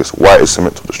the strongest. Why is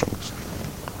Sami'tu the strongest?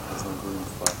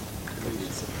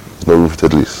 There's no room for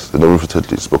tadlis. There's no room for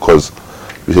tadlis, because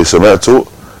you say Sami'tu,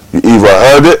 you either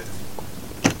heard it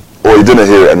or you didn't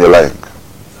hear it and you're lying.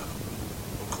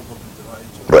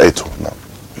 Ra'aytu. No.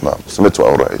 No. Sami'tu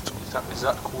or Ra'aytu. Is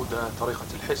that called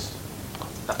طريقة الحس?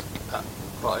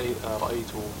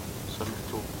 رأيت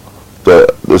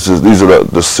سمعت. These are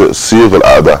the صيغ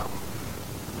الأعداء.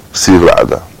 صيغ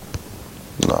الأعداء.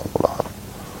 نعم والله.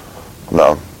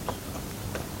 نعم.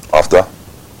 After.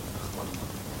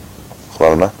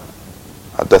 أخبرنا.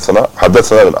 حدثنا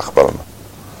then أخبرنا.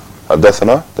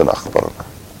 حدثنا then أخبرنا.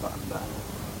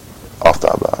 After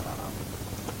أبانا.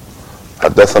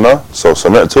 حدثنا, so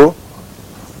سمعت,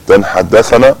 then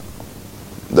حدثنا,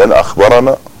 then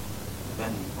أخبرنا.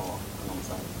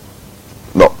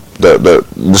 No,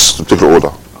 this particular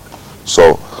order.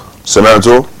 So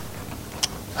سمعت,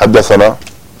 حدثنا,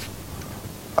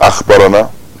 أخبرنا,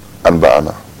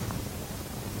 أنبأنا.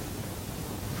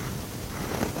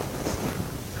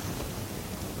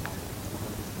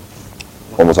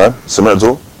 One more time.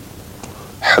 سمعت,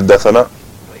 حدثنا,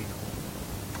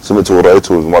 سمعت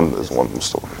ورأيت is one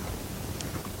مستوى.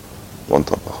 One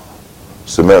طبق.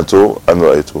 سمعت أن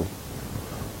رأيت.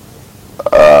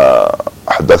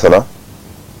 حدثنا,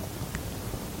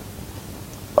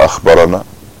 أخبرنا,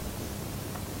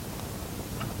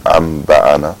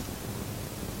 أنبأنا,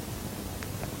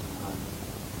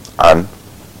 عن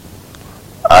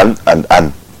and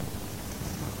أن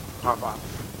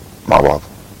مع بعض.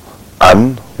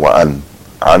 عن وأن.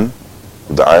 عن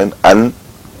with the عين. أن.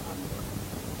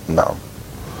 نعم.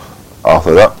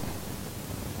 After that,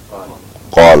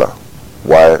 قال.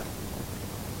 Why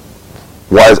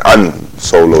is an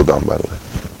so low down, by the way?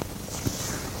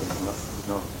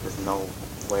 There's no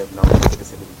way of knowing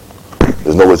specifically.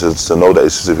 There's no way to know that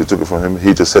it's specifically took it from him.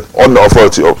 He just said on the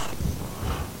authority of.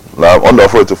 Now, on the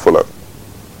authority of Fulan.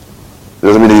 It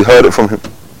doesn't mean he heard it from him.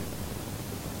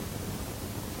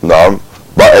 No,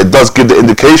 but it does give the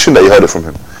indication that he heard it from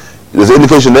him. There's an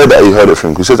indication there that he heard it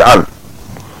from him. He says an.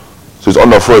 So it's on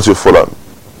the authority of Fulan.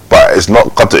 But it's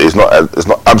not qat'i, it's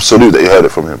not absolute that he heard it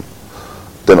from him.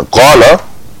 Then qala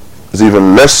is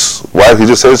even less. Why? He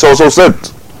just said it's also said.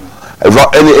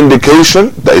 Without any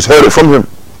indication that he's heard it from him.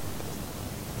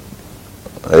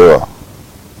 There you are.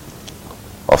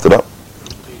 After that,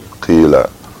 qila,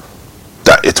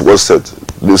 that it was said.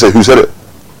 Didn't say who said it.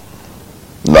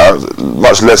 No,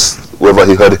 much less whether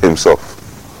he heard it himself.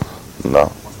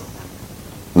 No.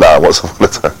 Nah, what's up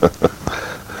at the time?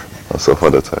 What's up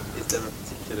at the time? Is there a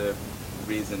particular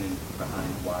reasoning behind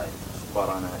why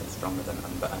Barana is stronger than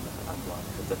Anba'ana and why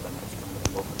Hadathana is stronger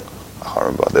than both of them? I can't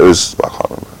remember. There is, but I can't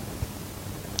remember.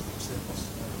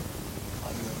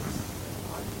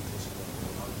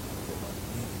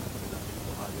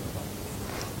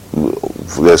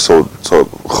 Yeah, so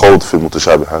khawd fi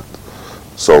mutashabihat.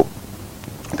 So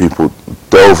people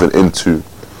delving into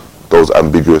those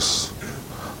ambiguous.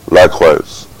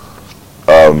 Likewise,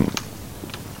 arguing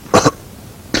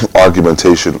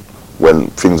argumentation when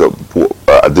things are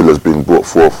adillah is being brought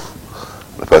forth.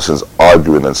 The person's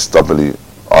arguing and stubbornly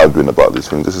arguing about these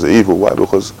things. This is evil. Why?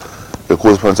 Because it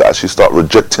causes a person to actually start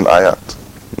rejecting ayat.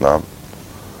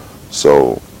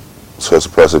 So as a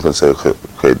person can say,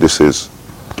 okay, this is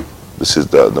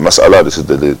the mas'ala, this is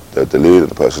the dalil, and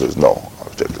the person says, no, I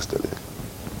reject this dalil.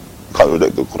 Can't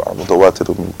reject the Quran.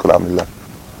 متواتر من كلام الله.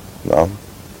 نعم.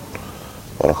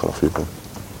 بارك الله فيكم.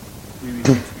 We need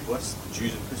to be West,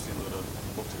 Jews and Christians that are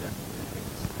up to that.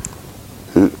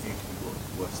 Who? If you can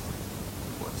be West,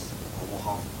 or more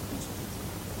harm.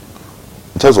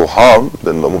 In terms of harm,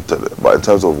 then the mubtadi'. But in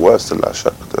terms of worse, then la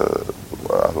shak, the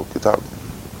Ahlul Kitab.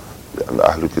 لأن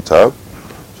أهل الكتاب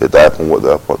they die upon what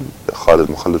they're upon. They're خالد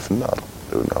مخلد في النار.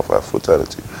 They will now have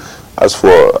eternity. As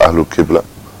for Ahlul Qibla,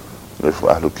 from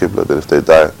Ahlul Qibla, that if they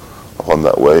die upon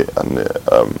that way and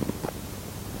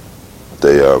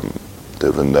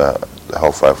they've in the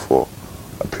hellfire for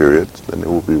a period, then they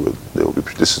will be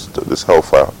this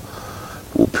hellfire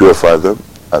will purify them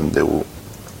and they will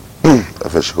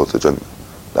eventually go to Jannah.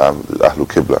 Ahlul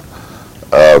Qibla.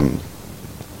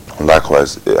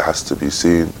 Likewise, it has to be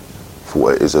seen for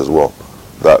what it is as well.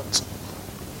 That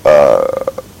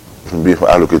being from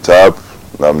Ahlul Kitab,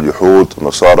 Yahud,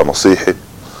 Nasara, Masihi,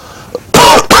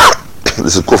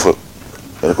 this is kufr,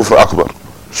 yani kufr akbar,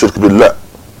 shirk billah.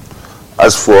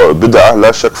 As for bid'ah,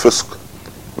 la shak fisq,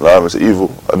 it's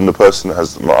evil, and the person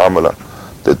has mu'amala,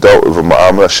 they dealt with a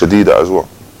mu'amala shadida as well.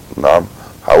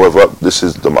 However, this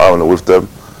is the mu'amala with them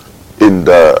in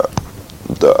the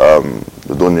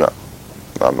dunya,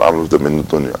 mu'amala with them in the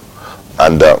dunya,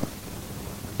 and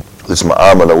this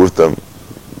mu'amala with them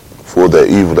for their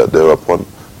evil that they're upon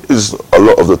is a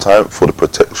lot of the time for the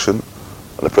protection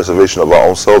and the preservation of our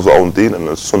own selves, our own deen, and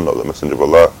the sunnah of the Messenger of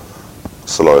Allah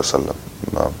sallallahu alaihi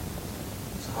wasallam.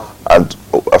 And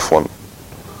afwan,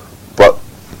 but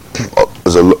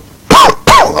there's a lot. I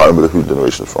don't remember who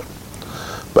generation from,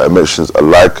 but it mentions a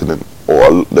likening,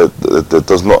 or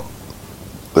there's not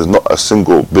a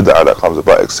single bid'ah that comes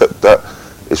about except that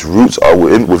its roots are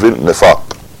within nifaq.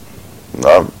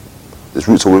 Its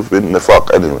roots are within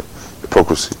nifaq anyway,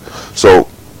 hypocrisy. So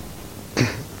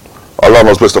Allah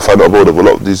knows best to find out abode of a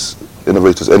lot of these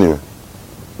innovators anyway.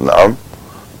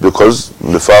 Because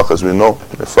nifaq, as we know,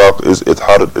 nifaq is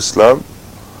idhar al-Islam.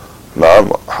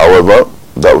 However,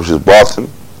 that which is batin,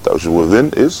 that which is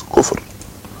within is kufr.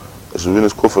 That within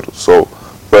is kufr. So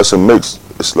person makes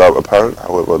Islam apparent,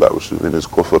 however that which is within is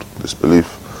kufr, disbelief.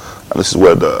 And this is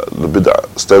where the bid'ah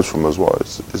stems from as well,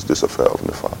 is this affair of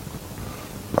nifaq.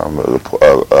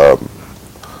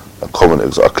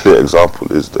 A clear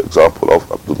example is the example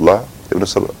of Abdullah ibn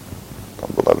Saba,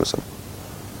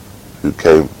 who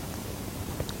came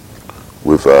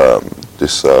with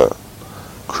this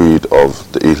creed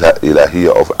of the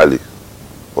ilahiyya of Ali,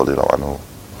 radiyallahu anhu.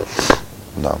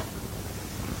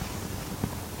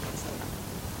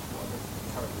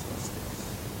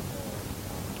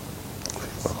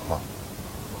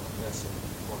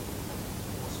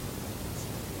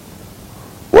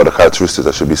 What are the characteristics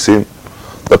that should be seen?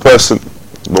 The person,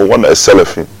 the one that is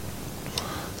Salafi,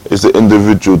 is the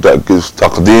individual that gives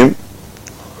taqdeem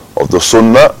of the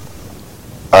sunnah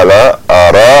ala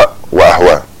ara wa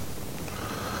ahwa.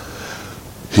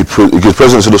 He gives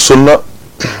precedence to the sunnah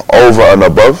over and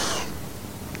above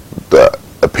the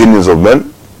opinions of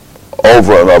men,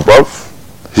 over and above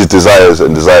his desires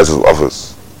and desires of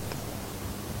others.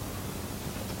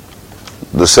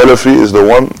 The Salafi is the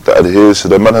one that adheres to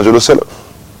the manhaj of the Salaf,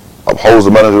 upholds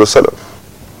the manhaj of the Salaf.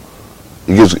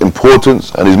 He gives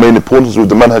importance, and his main importance with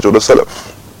the manhaj of the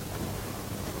Salaf.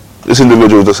 This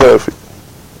individual is the Salafi.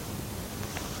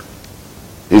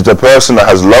 He's the person that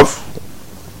has love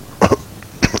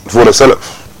for the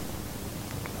Salaf.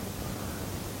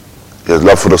 He has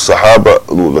love for the Sahaba,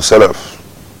 the Salaf,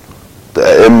 the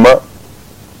A'imma,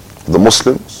 the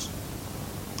Muslims,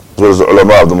 as well as the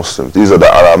ulama of the Muslims. These are the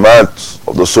alamat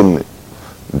of the Sunni.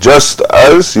 Just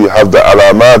as you have the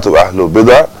alamat of Ahlul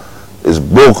Bid'ah is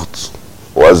bughd,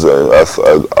 or as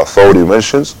authority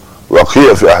mentions,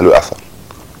 waqiyah fi Ahlul Athar,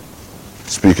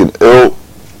 speaking ill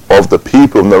of the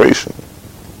people of narration.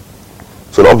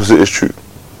 So the opposite is true.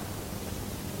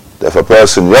 That if a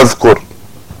person yadhkur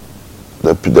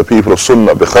the people of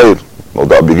Sunnah bi khayr, no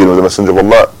doubt beginning with the Messenger of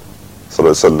Allah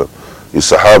sallallahu alaihi wasallam, his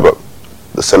Sahaba,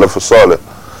 the Salaf al-Salih,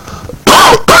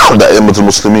 the Imam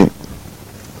al-Muslimin,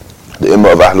 the Imam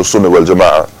of Ahlul Sunnah wal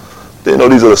Jama'ah, they know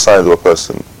these are the signs of a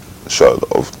person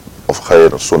of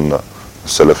khayr, of Sunnah,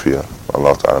 Salafiyah.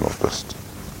 Allah Ta'ala knows best.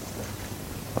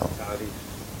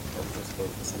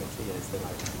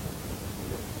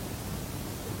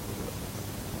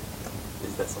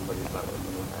 Is that somebody like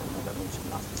that mentioned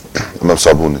now specifically. Imam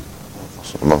Sabuni.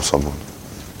 Imam Sabuni.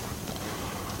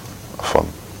 Fun.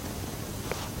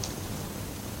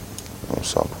 Imam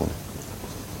Sabuni.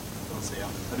 So yeah,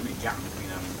 a little bit gap between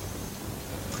the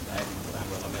ayat and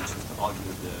what I mentioned to argue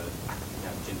with the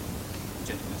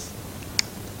gentleness.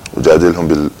 وجادلهم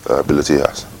بالتي هي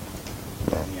أحسن.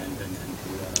 And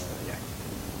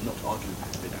not to argue with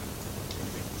bid'ah.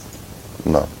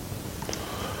 No.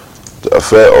 The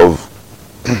affair of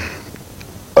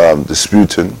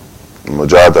disputing,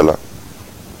 mujadala,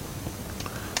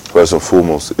 first and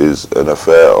foremost is an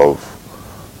affair of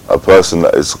a person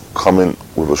that is coming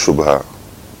with a shubha.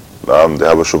 They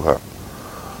have a shubha.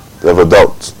 They have a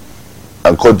doubt.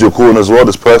 And qad yakun as well,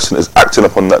 this person is acting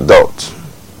upon that doubt.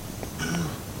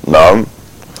 And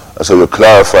so we're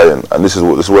clarifying, and this is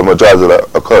where mujadala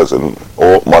occurs,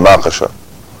 or manaqasha.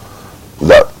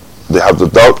 That they have the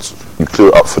doubt, you clear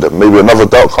it up for them. Maybe another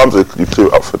doubt comes, you clear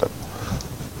it up for them.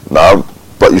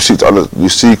 But you're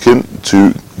seeking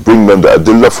to bring them the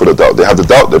adillah for the doubt. They have the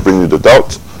doubt, they bring you the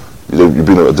doubt, you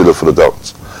bring them adillah for the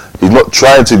doubts. He's not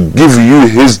trying to give you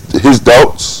his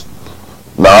doubts,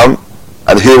 and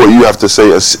hear what you have to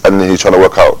say, and then he's trying to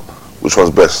work out which one's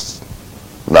best.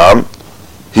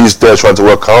 He's there trying to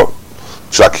work out,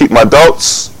 should I keep my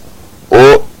doubts,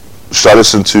 or should I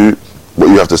listen to what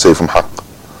you have to say from haqq?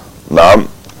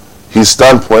 His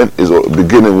standpoint is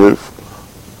beginning with,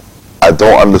 I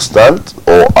don't understand,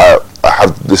 or I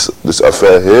have this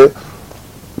affair here.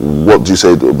 What do you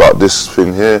say about this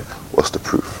thing here? What's the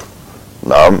proof?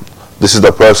 This is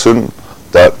the person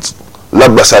that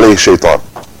labbas alayhi shaitan.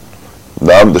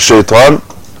 The shaitan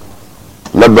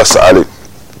labbas alayhi.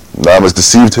 Has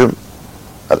deceived him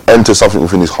and entered something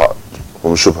within his heart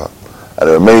from shubha, and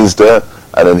it remains there.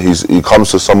 And then he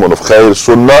comes to someone of khair,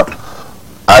 sunnah,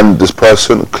 and this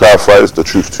person clarifies the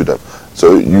truth to them.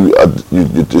 So you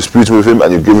dispute with him,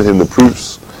 and you're giving him the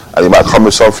proofs, and he might come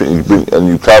with something, and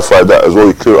you clarify that as well.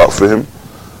 You clear it up for him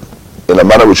in a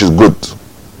manner which is good,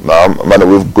 a manner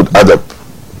with good adab,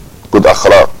 good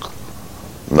akhlaq,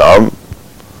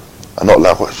 and not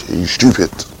like, what, you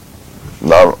stupid.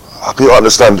 How can you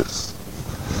understand this?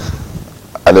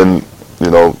 And then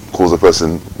cause the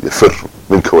person يفر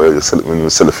منك من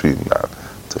السلفيين,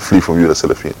 to flee from you, the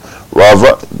Salafiyyin.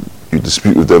 Rather, you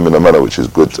dispute with them in a manner which is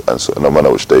good, and so in a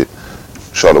manner which they,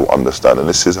 inshallah, will understand. And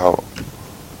this is how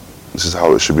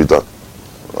it should be done.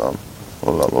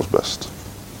 Allah knows best.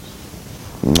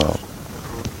 No.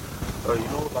 With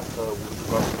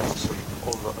regards to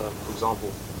for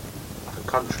example, like a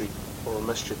country or a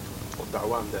masjid or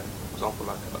da'wah there. For example,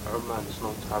 like Oman is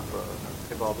known to have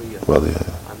Ibadiyya. Well,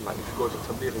 yeah. And like if you go to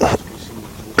Tabligh, you see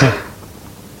people say,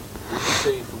 would you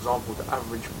say, for example, the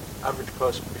average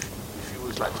person, if you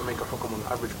was like to make a hukum on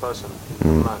the average person in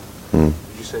Oman,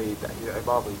 would you say that he's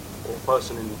Ibadi, or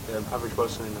average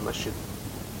person in the masjid,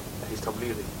 that he's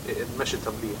Tablighi, masjid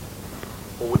Tabligh?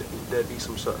 Or would there be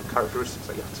some certain characteristics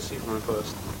that you have to see from him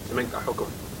first to make that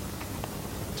hukum?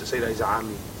 To say that he's a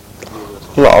Ami, Tablighi or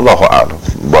something? Allahu A'lam.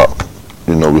 But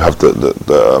we have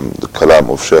the kalam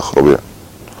of Sheikh Rabi'.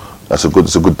 It's a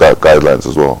good guidelines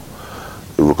as well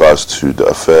in regards to the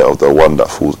affair of the one that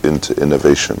falls into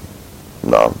innovation.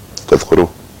 تذكروا?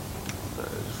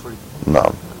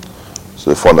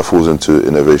 So the one that falls into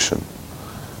innovation.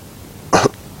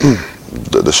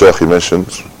 The Sheikh, he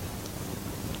mentions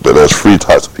that there's 3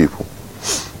 types of people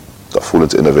that fall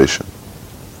into innovation.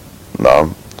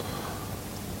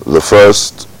 The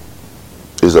first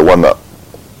is the one that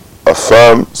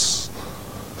affirms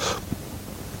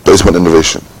based upon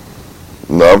innovation.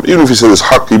 Even if he says it's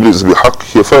haqq, he believes it to be haqq,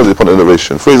 he affirms it upon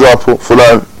innovation. For example,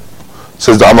 Fulan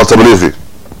says that Amal Tablighi,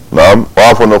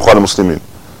 وعافوا عن إخوان المسلمين.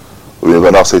 We're going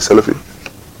to now say Salafi.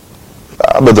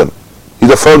 Abadan.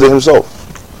 He affirmed it himself.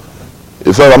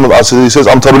 He says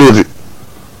I'm Tablighi.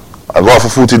 I go out for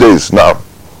 40 days. Now,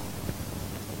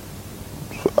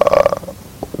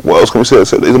 what else can we say?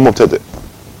 He's a Mubtadi'.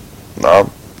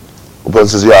 The person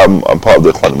says, yeah, I'm part of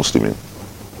the Ikhwan al-Muslimin.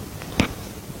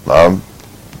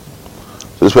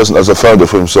 So this person has affirmed it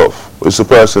for himself. This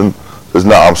person says,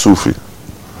 nah, I'm Sufi.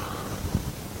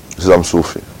 He says, I'm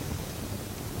Sufi.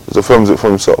 He affirms it for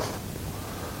himself.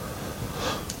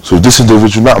 So this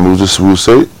individual, we'll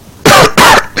say,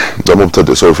 the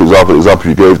Mubtadi'. So for example, the example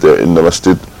you gave there in the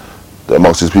masjid,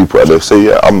 amongst his people, and they say,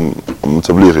 yeah, I'm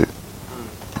Tablighi.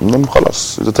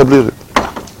 Khalas, he's a Tablighi.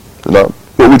 But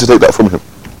we need to take that from him.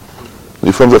 He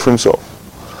affirms it for himself.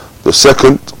 The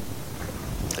second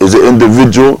is the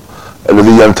individual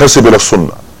الذي ينتسب إلى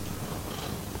السنة.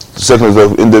 The second is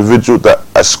the individual that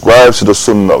ascribes to the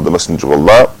Sunnah of the Messenger of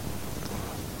Allah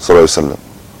sallallahu alaihi wasallam.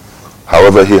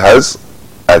 However, he has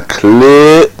a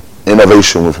clear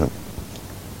innovation with him.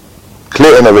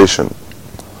 Clear innovation.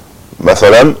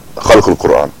 مثلا خلق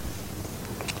القرآن.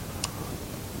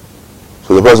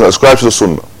 So the person ascribes to the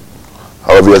Sunnah.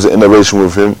 However, he has an innovation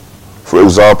with him. For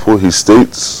example, he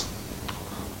states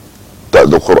that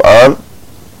the Quran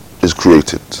is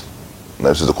created. Now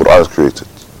he says the Quran is created.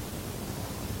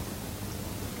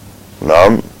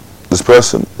 Now, this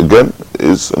person, again,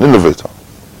 is an innovator.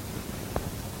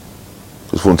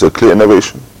 He's fallen to a clear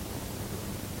innovation.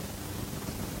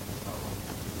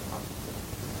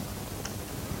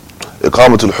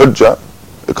 Iqamat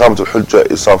al-Hujjah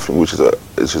is something which is a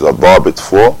dhabit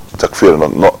for takfir,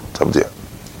 not tabdi'.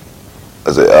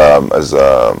 As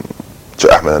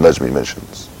Shaykh Ahmed al-Najmi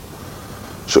mentions.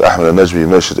 Shaykh Ahmed al-Najmi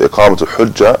mentions Iqamat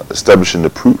al-Hujjah, establishing the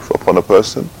proof upon a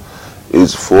person,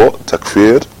 is for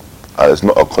takfir, and it's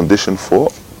not a condition for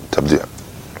tabdi'.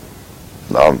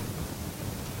 Now,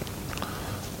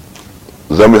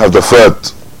 then we have the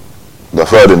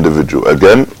third individual.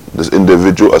 Again, this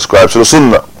individual ascribes to the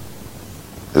Sunnah.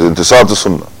 His intisab to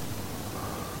Sunnah.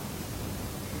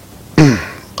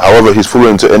 However, he's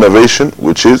fallen into innovation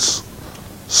which is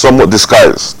somewhat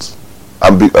disguised,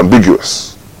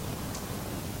 ambiguous.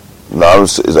 Now,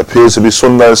 it appears to be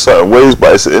Sunnah in certain ways,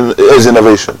 but it is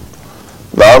innovation.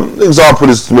 Now, the example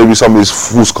is maybe some of these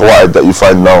false qawaid that you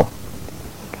find now,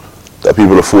 that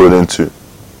people are falling into.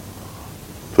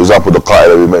 For example, the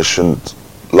qaida we mentioned,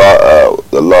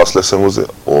 the last lesson, was it?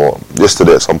 Or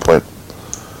yesterday at some point.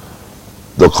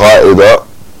 The qaida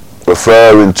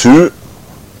referring to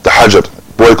the hajr,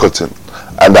 boycotting.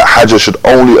 And that hajr should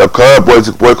only occur,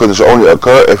 boycotting should only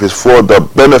occur if it's for the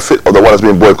benefit of the one that's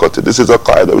being boycotted. This is a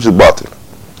qaida which is batil.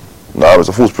 Now, it's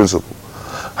a false principle.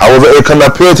 However, it can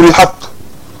appear to be haqq.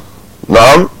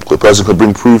 Now, the person could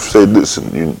bring proof, say, listen,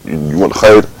 you want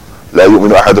khair, لا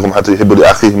يؤمن أحدكم حتى يحب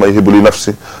لأخيه ما يحب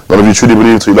لنفسه. None of you truly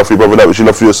believe until you love for your brother that which you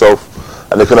love for yourself.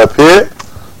 And it can appear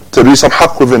to be some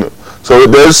haqq within it. So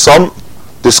there's some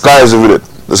disguise within it.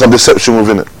 There's some deception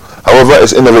within it. However,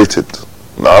 it's innovated.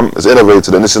 It's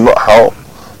innovated, and this is not how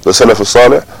the Salaf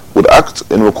al-Salih would act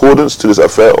in accordance to this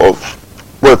affair of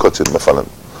boycotting, مثلا.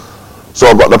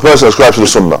 So, but the person ascribes to the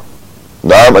Sunnah.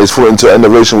 And he's fallen into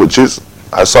innovation which has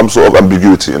some sort of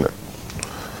ambiguity in it.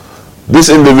 This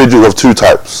individual of two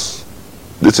types.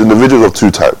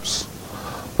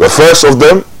 The first of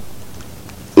them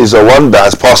is the one that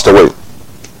has passed away.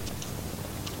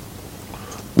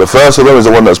 The first of them is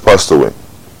the one that has passed away.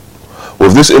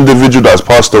 With this individual that has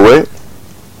passed away,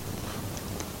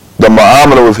 the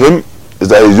ma'amala with him is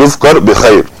that he's yufkar bi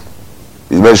khair.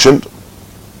 He's mentioned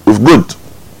with good.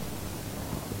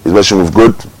 He's mentioned with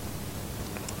good.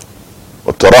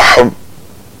 والترحم.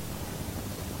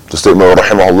 The statement of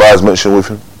rahimahullah is mentioned with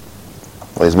him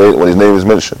when his name is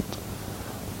mentioned.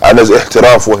 And there's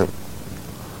ihtiram for him.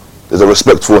 There's a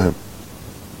respect for him.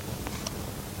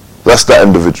 That's that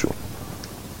individual.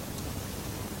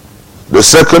 The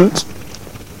second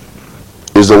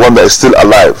is the one that is still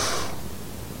alive.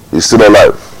 He's still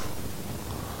alive.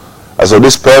 And so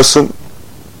this person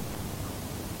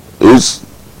is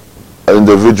an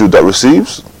individual that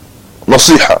receives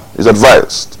nasiha. He's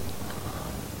advised.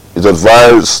 He's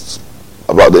advised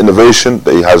about the innovation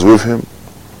that he has with him.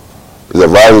 He's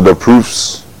advised of the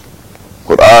proofs,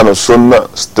 Quran and Sunnah,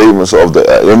 statements of the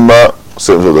A'immah,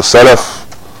 statements of the Salaf,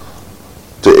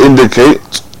 to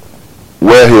indicate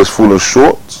where he has fallen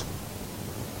short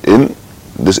in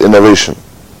this innovation.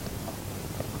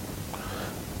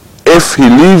 If he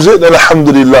leaves it, then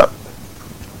alhamdulillah.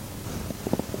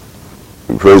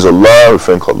 We praise Allah, we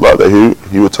thank Allah that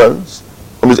he returns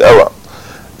from his error.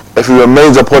 If he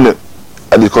remains upon it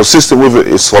and is consistent with it,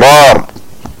 israr,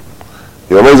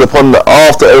 he remains upon it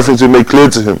after everything's been made clear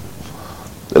to him,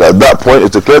 then at that point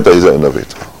it's declared that he's an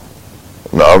innovator.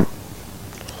 Naam.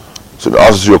 So the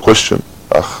answer to your question,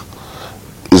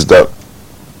 is that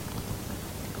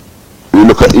we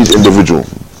look at each individual,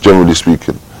 generally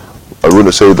speaking. I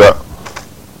wouldn't say that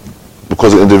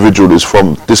because the individual is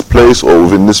from this place or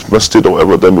within this masjid or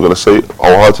whatever, then we're going to say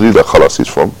wholeheartedly that khalas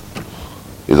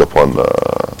he's upon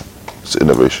this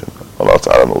innovation. Allah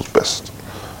Ta'ala knows best.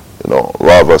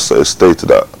 Rather it's stated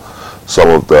that some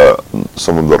of the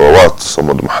rawat, some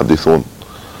of the muhaddithun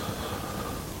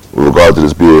regarded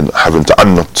as having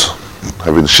ta'annut,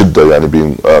 having shidda,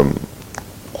 being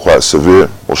quite severe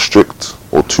or strict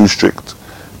or too strict,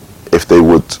 if they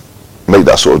would make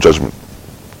that sort of judgment.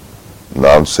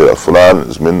 نعم say فلان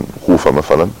is من كوفة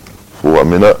مثلا فهو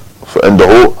من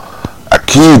فعنده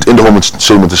أكيد عنده من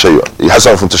شيء من تشيع, he has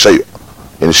something from تشيع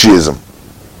in Shiism.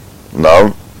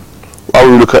 Now, I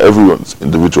will look at everyone's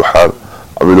individual hal.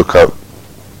 I will look at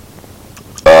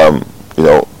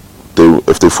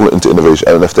if they fall into innovation,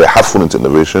 and if they have fallen into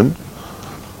innovation,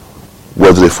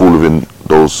 where do they fall within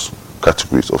those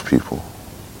categories of people?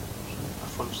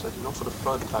 For instance, for the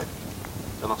third type,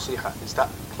 the nasiha, is that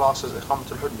class as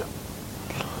iqamat al-hujjah?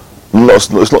 No,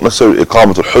 it's not necessarily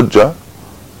iqamat al-hujjah,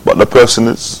 but the person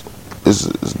is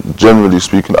generally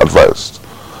speaking advised.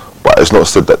 But it's not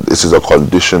said that this is a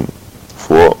condition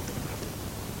for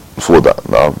that.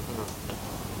 Now,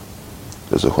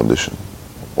 there's a condition.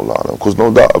 Because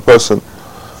no doubt a person,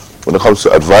 when it comes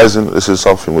to advising, this is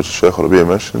something which Shaykh Rabi'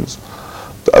 mentions.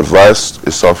 The advice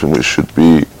is something which should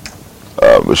be,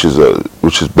 which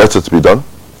is better to be done,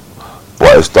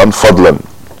 but it's done fadlan,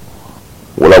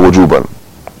 wala wujuban.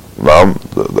 Now,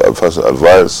 the person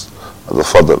advice as a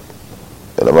fadl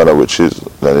in a manner which is,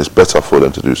 then it's better for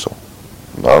them to do so.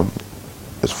 Now,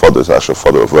 it's fadl, it's actually a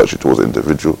fadl of virtue towards the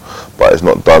individual, but it's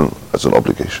not done as an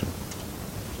obligation.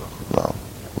 Now,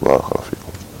 barakallahu feekum.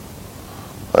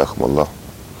 حياكم الله.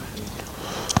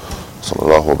 صلى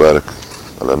الله وبارك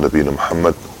على نبينا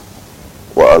محمد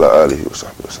وعلى آله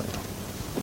وصحبه وسلم.